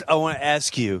 First, I want to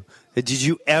ask you, did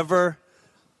you ever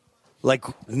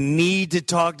need to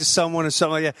talk to someone or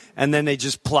something like that, and then they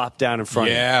just plop down in front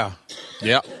of you?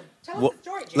 Yeah. Well,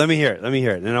 let me hear it.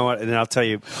 And then I'll tell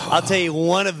you. I'll tell you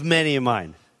one of many of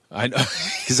mine. I know,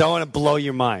 because I want to blow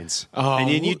your minds. And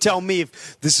you tell me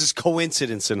if this is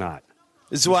coincidence or not.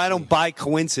 This is why I don't buy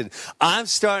coincidence. I'm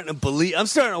starting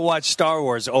to watch Star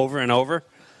Wars over and over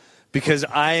because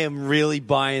I am really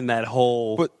buying that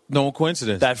whole. But no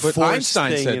coincidence. That but force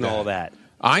Einstein thing said and all that.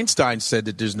 Einstein said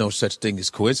that there's no such thing as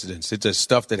coincidence. It's just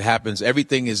stuff that happens.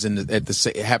 Everything is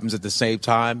it happens at the same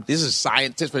time. This is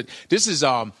scientific. This is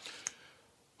oh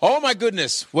my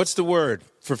goodness, what's the word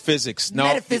for physics? No,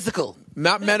 metaphysical.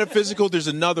 Not metaphysical. There's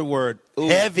another word. Ooh.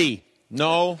 Heavy.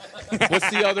 No. What's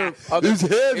the other? It's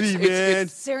heavy, man.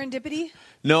 Serendipity?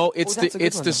 No, it's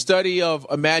the study of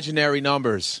imaginary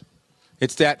numbers.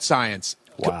 It's that science.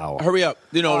 Wow. Hurry up.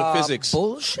 The physics.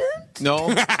 Bullshit?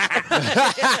 No.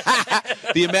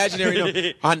 The imaginary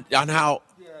number.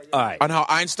 On how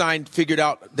Einstein figured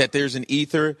out that there's an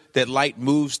ether, that light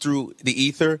moves through the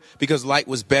ether because light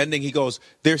was bending. He goes,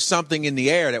 there's something in the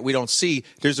air that we don't see.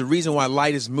 There's a reason why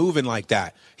light is moving like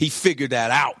that. He figured that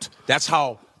out. That's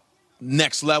how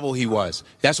next level he was.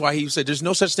 That's why he said there's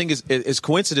no such thing as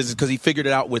coincidence, because he figured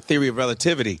it out with theory of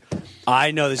relativity.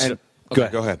 I know this. Go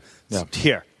ahead. Yeah.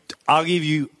 Here, I'll give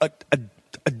you a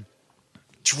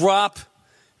drop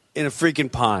in a freaking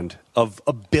pond of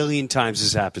a billion times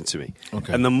this happened to me.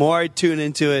 Okay. And the more I tune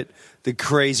into it, the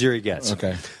crazier it gets.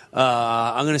 Okay.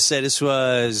 I'm going to say this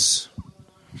was,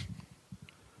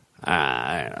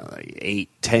 I don't know, like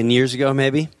 8-10 years ago,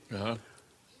 maybe. Uh-huh.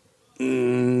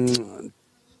 No,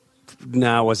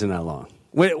 it wasn't that long.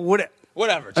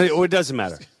 Whatever. It doesn't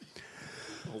matter.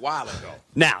 A while ago.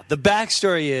 Now, the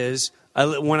backstory is,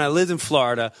 when I lived in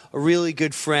Florida, a really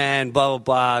good friend, blah,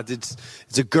 blah, blah.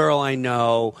 It's a girl I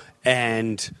know,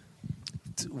 and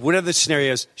whatever the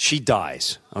scenario is, she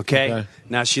dies, okay?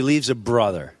 Now, she leaves a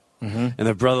brother, and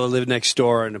the brother lived next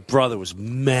door, and the brother was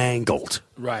mangled.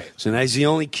 Right. So now he's the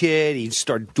only kid. He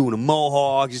started doing a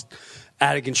mohawk. He's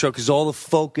out of control because all the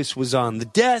focus was on the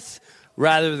death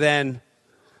rather than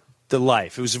the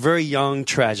life. It was a very young,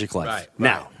 tragic life. Right.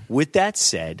 Now, with that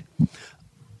said,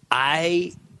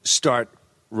 I start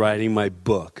writing my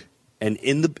book, and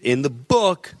in the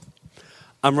book,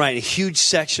 I'm writing a huge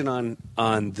section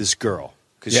on this girl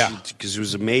because it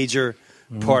was a major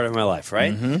part of my life.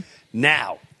 Right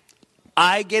now,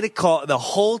 I get a call the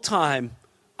whole time.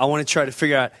 I want to try to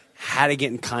figure out how to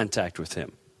get in contact with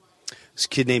him. This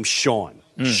kid named Sean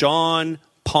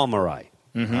Pomeroy.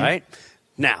 Right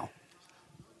now,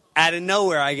 out of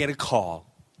nowhere, I get a call.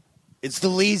 It's the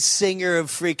lead singer of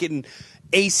freaking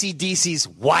AC/DC's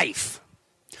wife.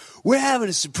 we're having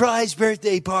a surprise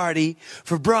birthday party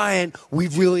for Brian.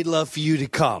 We'd really love for you to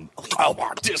come.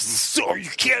 Oh, this is so, you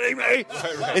kidding me?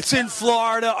 Right. It's in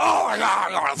Florida. Oh, my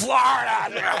God, I'm going to Florida.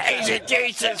 Asian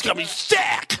Jason's going to be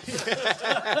sick.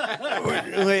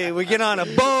 we get on a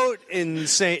boat in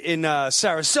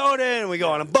Sarasota, and we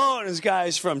go on a boat, and this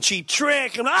guy's from Cheap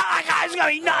Trick. And, my God, it's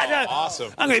going to be nuts.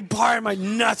 Awesome. I'm going to be partying my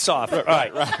nuts off.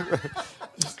 Right.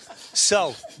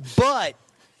 So, but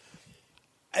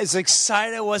as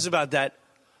excited I was about that,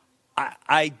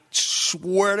 I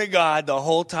swear to God, the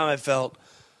whole time I felt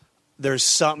there's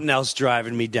something else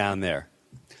driving me down there.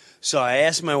 So I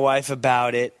asked my wife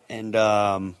about it, and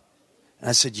I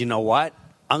said, you know what?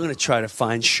 I'm going to try to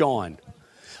find Sean.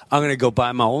 I'm going to go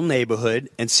by my old neighborhood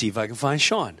and see if I can find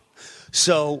Sean.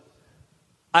 So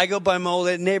I go by my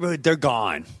old neighborhood. They're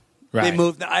gone. Right. They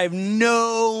moved. I have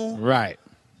no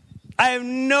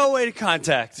way to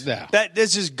contact. No.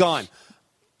 This is gone.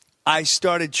 I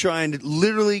started trying to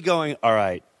literally going, all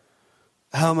right,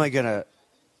 how am I gonna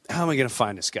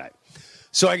find this guy?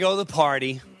 So I go to the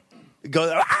party, go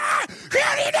there,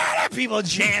 people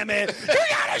jamming. You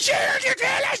gotta shoot,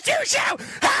 let's do so.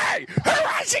 Hey, who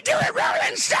wants to do a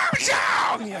Rolling Stone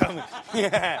song?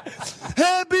 Yeah.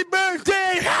 Happy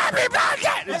birthday,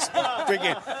 This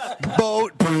freaking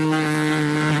boat.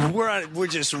 We're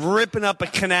just ripping up a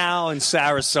canal in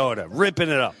Sarasota, ripping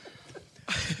it up.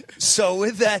 So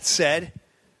with that said,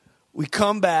 we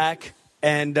come back,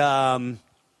 and the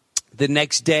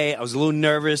next day I was a little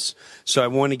nervous, so I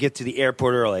wanted to get to the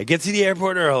airport early. I get to the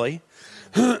airport early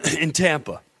in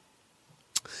Tampa.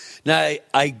 Now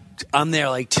I'm there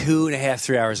like 2.5,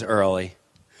 3 hours early.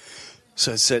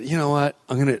 So I said, you know what?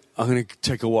 I'm gonna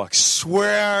take a walk.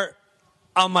 Swear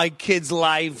on my kid's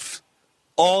life,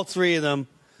 all three of them,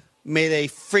 may they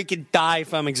freaking die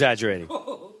if I'm exaggerating.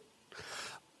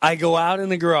 I go out in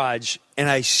the garage, and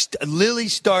I literally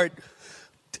start,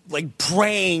 like,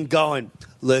 praying, going,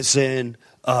 listen,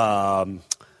 and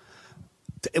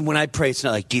when I pray, it's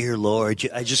not like, dear Lord.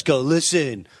 I just go,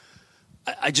 listen,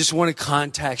 I just want to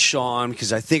contact Sean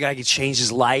because I think I could change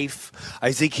his life.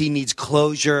 I think he needs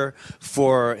closure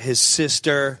for his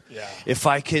sister. Yeah.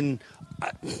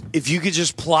 If you could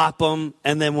just plop him,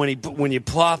 and then when you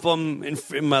plop him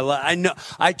in my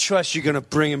life, I trust you're going to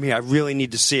bring him here. I really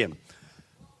need to see him.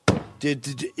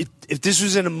 If this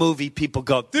was in a movie, people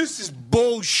go, this is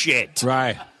bullshit.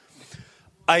 Right.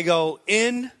 I go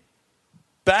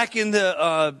back in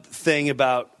the thing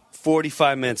about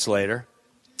 45 minutes later.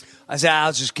 I say,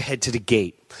 I'll just head to the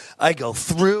gate. I go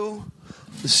through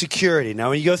the security.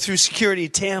 Now, when you go through security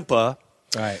at Tampa,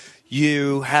 right,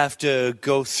 you have to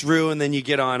go through, and then you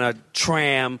get on a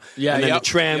tram, and then the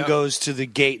tram goes to the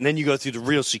gate, and then you go through the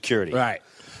real security. Right.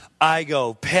 I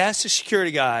go past the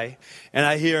security guy, and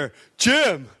I hear,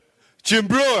 Jim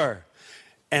Brewer.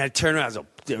 And I turn around,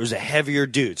 there was a heavier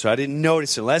dude, so I didn't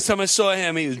notice it. Last time I saw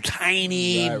him, he was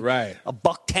tiny, right. a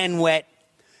 $110 wet.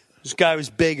 This guy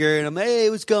was bigger, and I'm like, hey,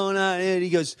 what's going on? And he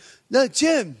goes, no,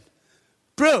 Jim,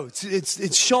 bro,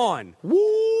 it's Sean.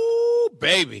 Woo,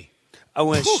 baby. I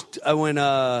went,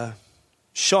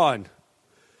 Sean. And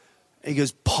he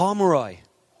goes, Pomeroy,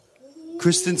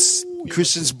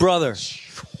 Kristen's brother.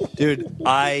 Dude,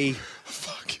 I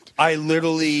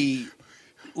literally,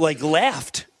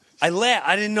 laughed. I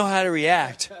didn't know how to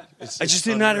react. I just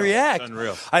didn't know how to react. It's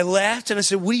unreal. I laughed, and I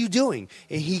said, what are you doing?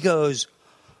 And he goes,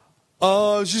 I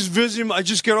was just visiting. I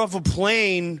just got off a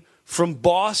plane from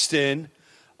Boston.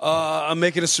 I'm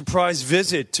making a surprise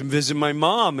visit to visit my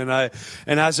mom. And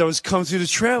as I was coming through the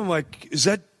tram, I'm like,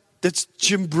 that's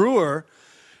Jim Brewer?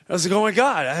 I was like, oh, my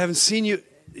God, I haven't seen you.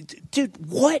 Dude,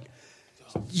 what?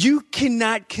 You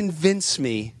cannot convince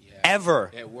me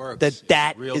ever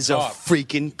that is a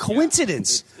freaking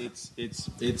coincidence.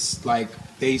 It's like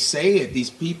they say it. These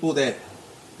people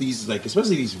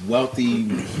especially these wealthy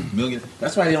millionaires.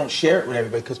 That's why they don't share it with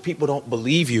everybody, because people don't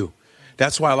believe you.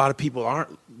 That's why a lot of people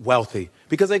aren't wealthy,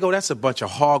 because they go, that's a bunch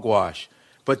of hogwash.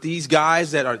 But these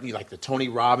guys that are like the Tony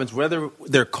Robbins, whether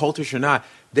they're cultish or not,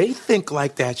 they think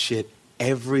like that shit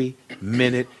every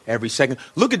minute, every second.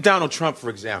 Look at Donald Trump, for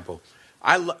example.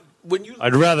 I'd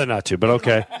rather not to, but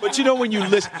okay. But when you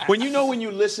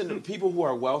listen to people who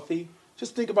are wealthy,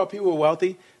 just think about people who are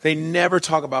wealthy. They never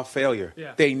talk about failure.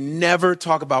 Yeah. They never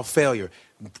talk about failure.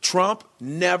 Trump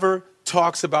never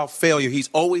talks about failure. He's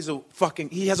always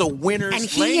he has a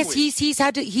winner's language. He's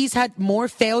had more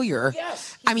failure.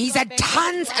 Yes. I mean, he's had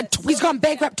tons. He's gone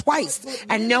bankrupt twice,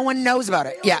 and no one knows about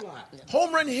it. Yeah.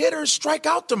 Home run hitters strike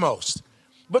out the most.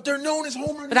 But they're known as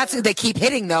home run. But they keep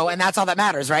hitting though, and that's all that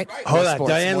matters, right? Hold on,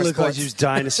 Diane looked like she was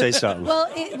dying to say something. Well,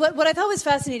 what I thought was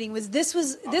fascinating was this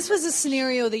was a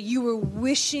scenario that you were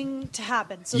wishing to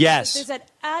happen. So yes. there's that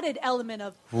added element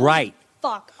of right.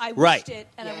 Fuck, I wished it,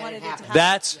 and I wanted it to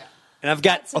happen. And I've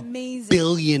got a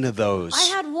billion of those.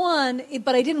 I had one,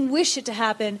 but I didn't wish it to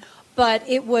happen. But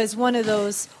it was one of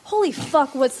those, holy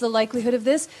fuck, what's the likelihood of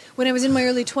this? When I was in my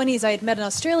early 20s, I had met an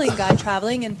Australian guy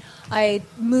traveling, and I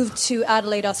moved to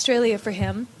Adelaide, Australia for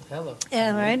him. Hello.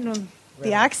 And, right,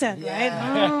 the accent, right?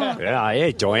 Oh. Yeah,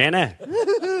 hey, Diana.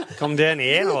 Come down to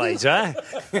Adelaide, huh?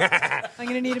 I'm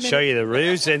going to need a minute. Show you the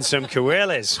roofs and some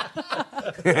koalas.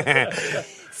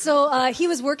 So he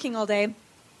was working all day.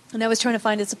 And I was trying to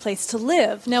find us a place to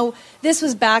live. Now, this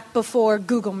was back before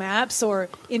Google Maps or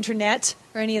internet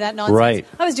or any of that nonsense. Right.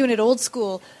 I was doing it old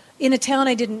school in a town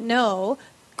I didn't know,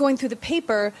 going through the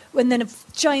paper, and then a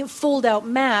giant fold-out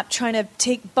map trying to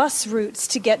take bus routes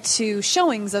to get to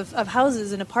showings of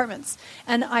houses and apartments.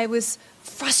 And I was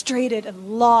frustrated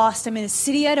and lost. I'm in a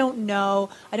city I don't know.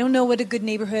 I don't know what a good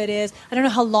neighborhood is. I don't know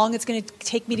how long it's going to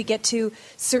take me to get to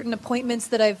certain appointments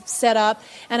that I've set up.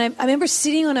 And I remember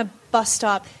sitting on a bus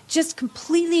stop just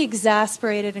completely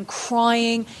exasperated and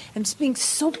crying and just being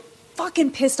so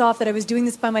fucking pissed off that I was doing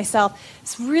this by myself.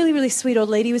 This really, really sweet old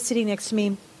lady was sitting next to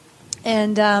me.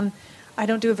 And I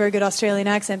don't do a very good Australian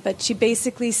accent, but she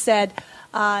basically said,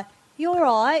 you're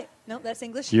right. No, that's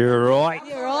English. You're right.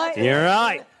 You're right. You're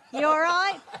right. You all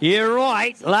right? You're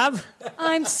right, love.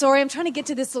 I'm sorry. I'm trying to get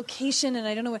to this location, and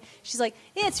I don't know where. She's like,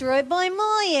 it's right by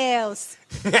my house.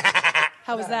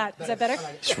 How was that? Is that better?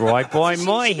 It's right by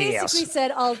my She house. basically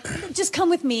said, I'll just come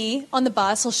with me on the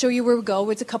bus. I'll show you where we go.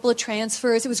 It's a couple of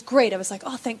transfers. It was great. I was like,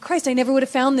 oh, thank Christ. I never would have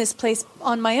found this place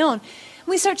on my own. And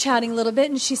we start chatting a little bit,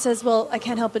 and she says, well, I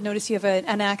can't help but notice you have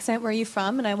an accent. Where are you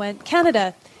from? And I went,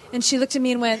 Canada. And she looked at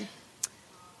me and went,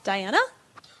 Diana?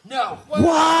 No. What?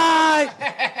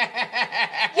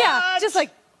 Yeah, just like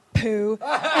poo.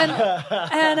 And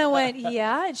I went,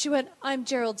 yeah. And she went, I'm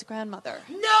Gerald's grandmother.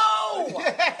 No!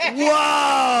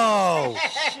 Whoa!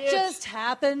 Just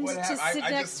happened to sit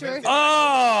next to her.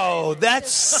 Oh, that's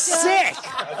sick.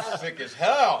 That's sick as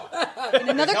hell. In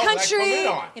another country,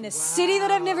 in a city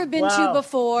that I've never been to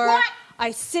before. What?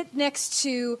 I sit next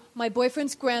to my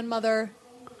boyfriend's grandmother,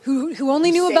 who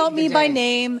only knew about me by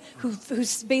name, who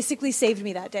basically saved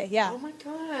me that day. Yeah. Oh my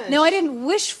God. Now I didn't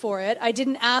wish for it. I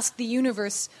didn't ask the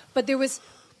universe, but there was.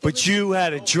 But you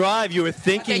had a drive. You were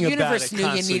thinking about it. The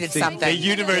universe knew you needed something. The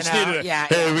universe needed it. Yeah,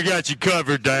 hey, we got you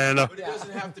covered, Diana. But it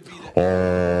doesn't have to be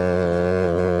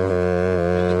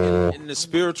in the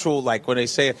spiritual, like when they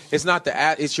say it, it's not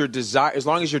it's your desire. As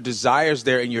long as your desire's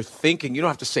there and you're thinking, you don't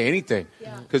have to say anything,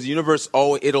 because the universe,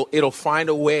 it'll find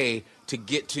a way to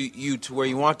get to you to where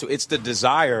you want to. It's the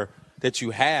desire that you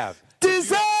have.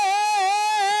 Desire!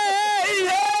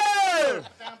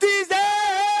 Desire!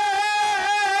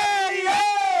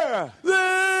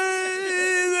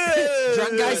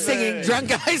 Drunk guy singing. Drunk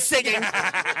guy singing.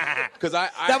 Because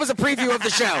that was a preview of the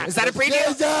show. Is that a preview?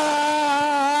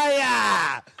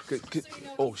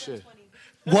 Oh shit!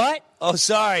 What? Oh,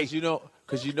 sorry.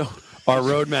 Because you know. Our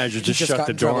road manager just shut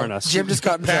the door on us. Jim just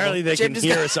got in Apparently trouble. they can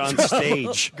hear us on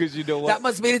stage. Because you know what? That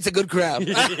must mean it's a good crowd.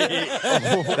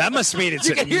 That must mean it's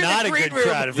not a good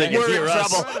crowd if they can hear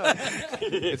us.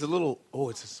 It's a little. Oh,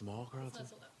 it's a small crowd.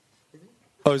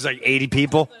 Oh, it's like 80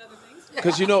 people.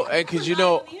 Because you know,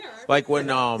 like when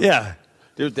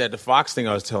there's the Fox thing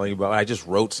I was telling you about. I just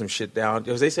wrote some shit down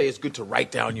because they say it's good to write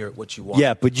down what you want.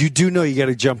 Yeah, but you do know you got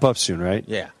to jump up soon, right?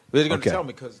 Yeah. They're going to tell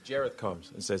me because Jareth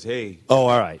comes and says, "Hey." Oh,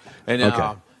 all right. And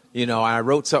I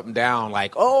wrote something down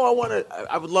like, "Oh,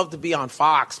 I would love to be on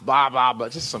Fox." Blah blah.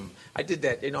 But just some. I did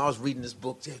that. I was reading this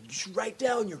book. You should write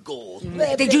down your goals.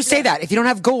 They do say that. If you don't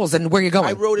have goals, then where are you going?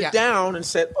 I wrote it down and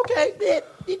said, "Okay,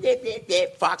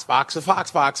 Fox.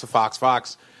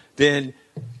 Then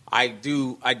I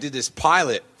did this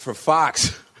pilot for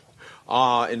Fox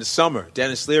in the summer.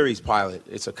 Dennis Leary's pilot.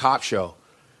 It's a cop show,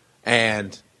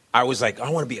 and I was like, I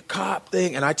want to be a cop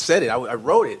thing. And I said it. I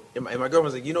wrote it. And my girlfriend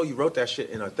was like, you wrote that shit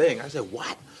in a thing. I said,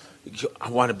 what? I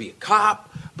want to be a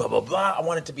cop, blah, blah, blah. I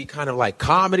want it to be kind of like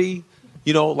comedy,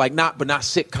 but not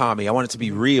sitcom-y. I want it to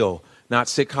be real, not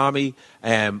sitcom-y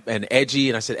and edgy.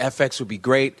 And I said, FX would be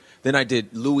great. Then I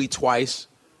did Louis twice.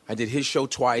 I did his show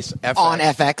twice. FX, on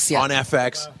FX, yeah. On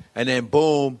FX. And then,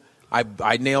 boom,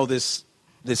 I nailed this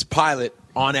pilot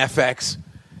on FX.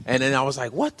 And then I was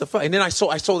like, what the fuck? And then I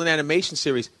sold an animation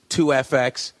series to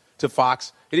FX, to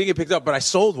Fox. It didn't get picked up, but I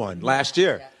sold one last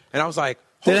year. And I was like,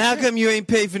 Then how come you ain't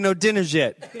paid for no dinners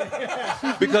yet?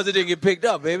 Because it didn't get picked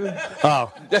up, baby.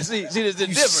 Oh. There's the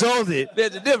difference. sold it.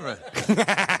 There's the difference. There's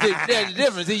the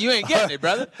difference. See, you ain't getting it,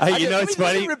 brother. You know it's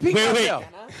funny. Let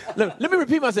me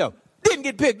repeat myself. Didn't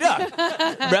get picked up,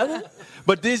 brother.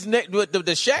 But the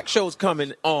Shaq show's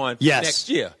coming on next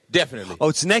year, definitely. Oh,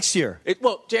 it's next year.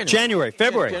 January,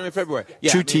 February.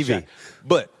 Yeah, True TV. Shaq.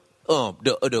 But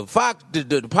the Fox,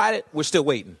 the pilot, we're still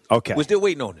waiting. Okay. We're still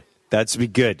waiting on it. That's be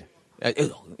good.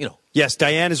 Yes,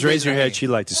 Diana's raising her head. She'd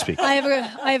like to speak. I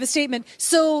have a statement.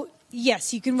 So,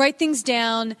 yes, you can write things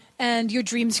down and your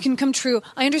dreams can come true.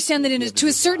 I understand that to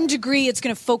a certain degree it's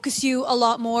going to focus you a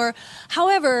lot more.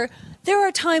 However, there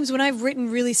are times when I've written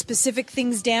really specific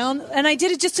things down, and I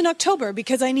did it just in October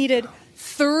because I needed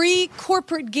 3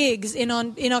 corporate gigs in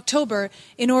October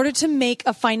in order to make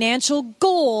a financial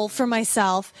goal for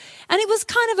myself. And it was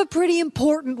kind of a pretty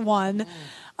important one.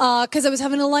 Because I was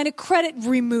having a line of credit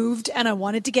removed and I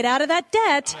wanted to get out of that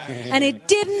debt, and it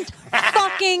didn't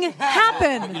fucking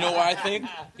happen. You know what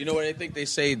I think? They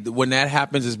say when that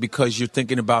happens is because you're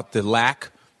thinking about the lack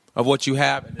of what you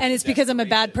have. And it's because I'm a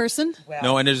bad person?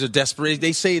 No, and there's a desperation.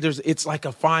 They say it's like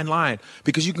a fine line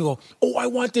because you can go, oh, I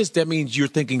want this. That means you're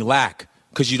thinking lack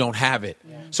because you don't have it.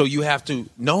 Yeah. So you have to,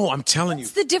 I'm telling you.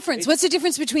 What's the difference? What's the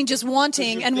difference between just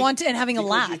wanting and having a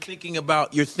lack?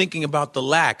 You're thinking about the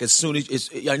lack as soon as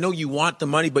I know you want the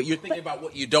money, but you're thinking about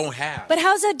what you don't have. But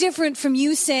how's that different from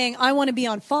you saying, I want to be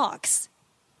on Fox?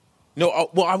 No,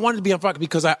 I wanted to be on Fox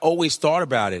because I always thought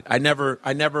about it. I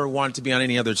never wanted to be on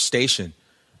any other station.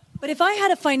 But if I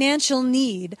had a financial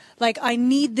need, like I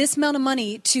need this amount of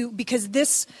money because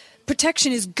this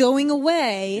protection is going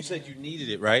away. You said you needed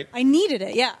it, right? I needed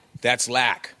it, yeah. That's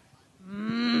lack. But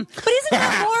isn't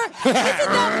that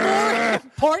more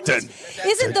important?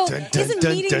 Isn't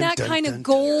meeting that kind of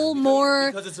goal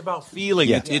more? Because it's about feeling.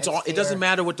 Yeah. It doesn't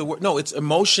matter what the word. No, it's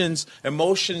emotions.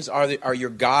 Emotions are your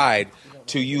guide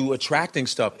to you attracting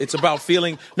stuff. It's about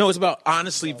feeling. No, it's about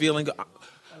honestly feeling.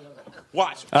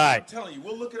 Watch. All right. I'm telling you,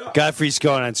 we'll look it up. Godfrey's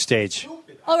going on stage.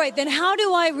 All right, then how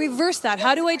do I reverse that?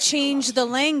 How do I change the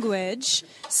language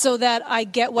so that I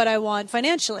get what I want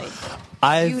financially?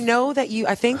 I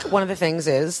think one of the things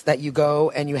is that you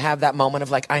go and you have that moment of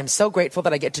like, I am so grateful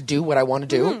that I get to do what I want to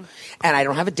do. And I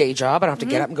don't have a day job. I don't have to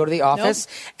get up and go to the office.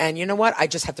 Nope. And you know what? I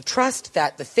just have to trust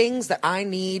that the things that I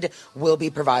need will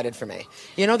be provided for me.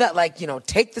 You know that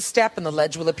take the step and the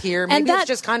ledge will appear. Maybe it's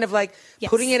just kind of like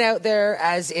putting it out there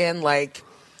as in like,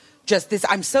 just this,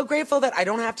 I'm so grateful that I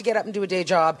don't have to get up and do a day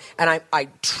job, and I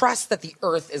trust that the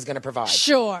earth is going to provide.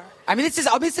 Sure. I mean, this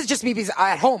is just me because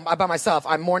at home, by myself,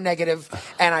 I'm more negative,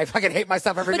 and I fucking hate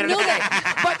myself every minute of the day.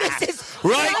 But this is...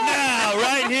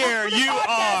 Right here, you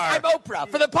are... I'm Oprah.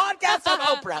 For the podcast,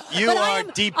 I'm Oprah. You are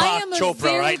Deepak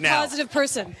Chopra right now. I'm a very positive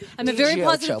person. I'm a very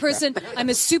positive person. I'm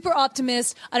a super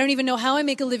optimist. I don't even know how I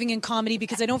make a living in comedy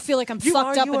because I don't feel like I'm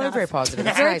fucked up enough. You are very positive.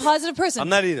 I'm a very positive person. I'm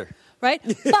not either. Right?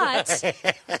 But, Sorry,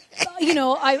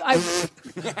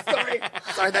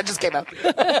 that just came out.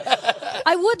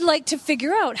 I would like to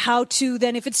figure out how to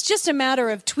then, if it's just a matter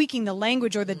of tweaking the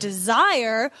language or the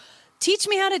desire, teach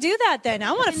me how to do that then.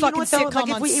 I want a fucking sitcom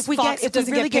on Fox. If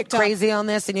we really get crazy on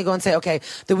this and you go and say, okay,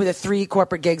 there were the 3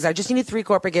 corporate gigs. I just need 3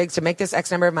 corporate gigs to make this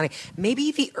X number of money.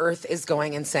 Maybe the earth is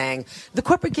going and saying, the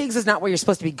corporate gigs is not where you're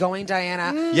supposed to be going,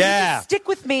 Diana. Yeah. Stick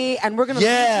with me and we're going to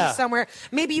lead you somewhere.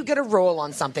 Maybe you get a role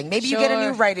on something. Maybe you get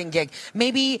a new writing gig.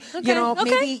 Maybe,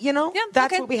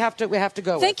 that's what we have to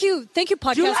go with. Thank you,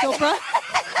 Podcast Oprah.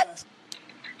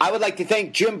 I would like to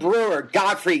thank Jim Brewer,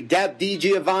 Godfrey, Deb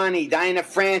DiGiovanni, Diana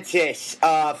Francis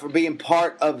for being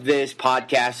part of this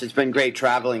podcast. It's been great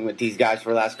traveling with these guys for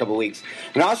the last couple of weeks.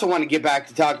 And I also want to get back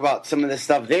to talk about some of the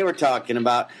stuff they were talking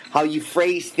about, how you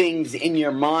phrase things in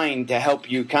your mind to help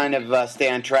you kind of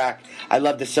stay on track. I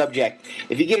love the subject.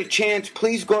 If you get a chance,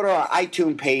 please go to our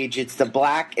iTunes page. It's the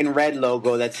black and red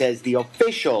logo that says the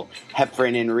official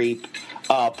Heffron and Reep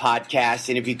podcast,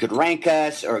 and if you could rank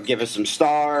us or give us some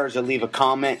stars or leave a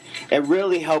comment, it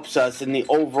really helps us in the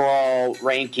overall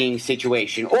ranking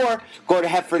situation. Or go to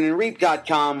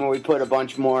heffronandreep.com where we put a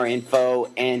bunch more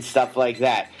info and stuff like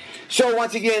that. So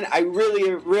once again, I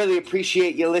really, really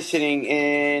appreciate you listening,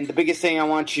 and the biggest thing I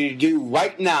want you to do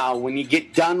right now when you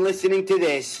get done listening to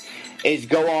this is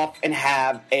go off and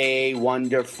have a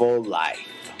wonderful life.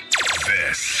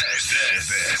 This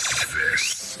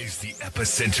is the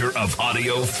epicenter of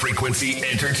audio frequency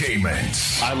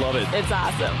entertainment. I love it. It's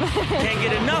awesome. Can't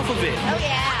get enough of it. Oh,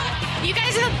 yeah. You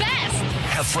guys are the best.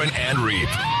 Heffron and Reep.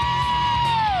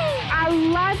 I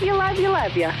love you, love you,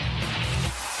 love you.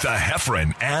 The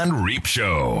Heffron and Reep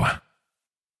Show.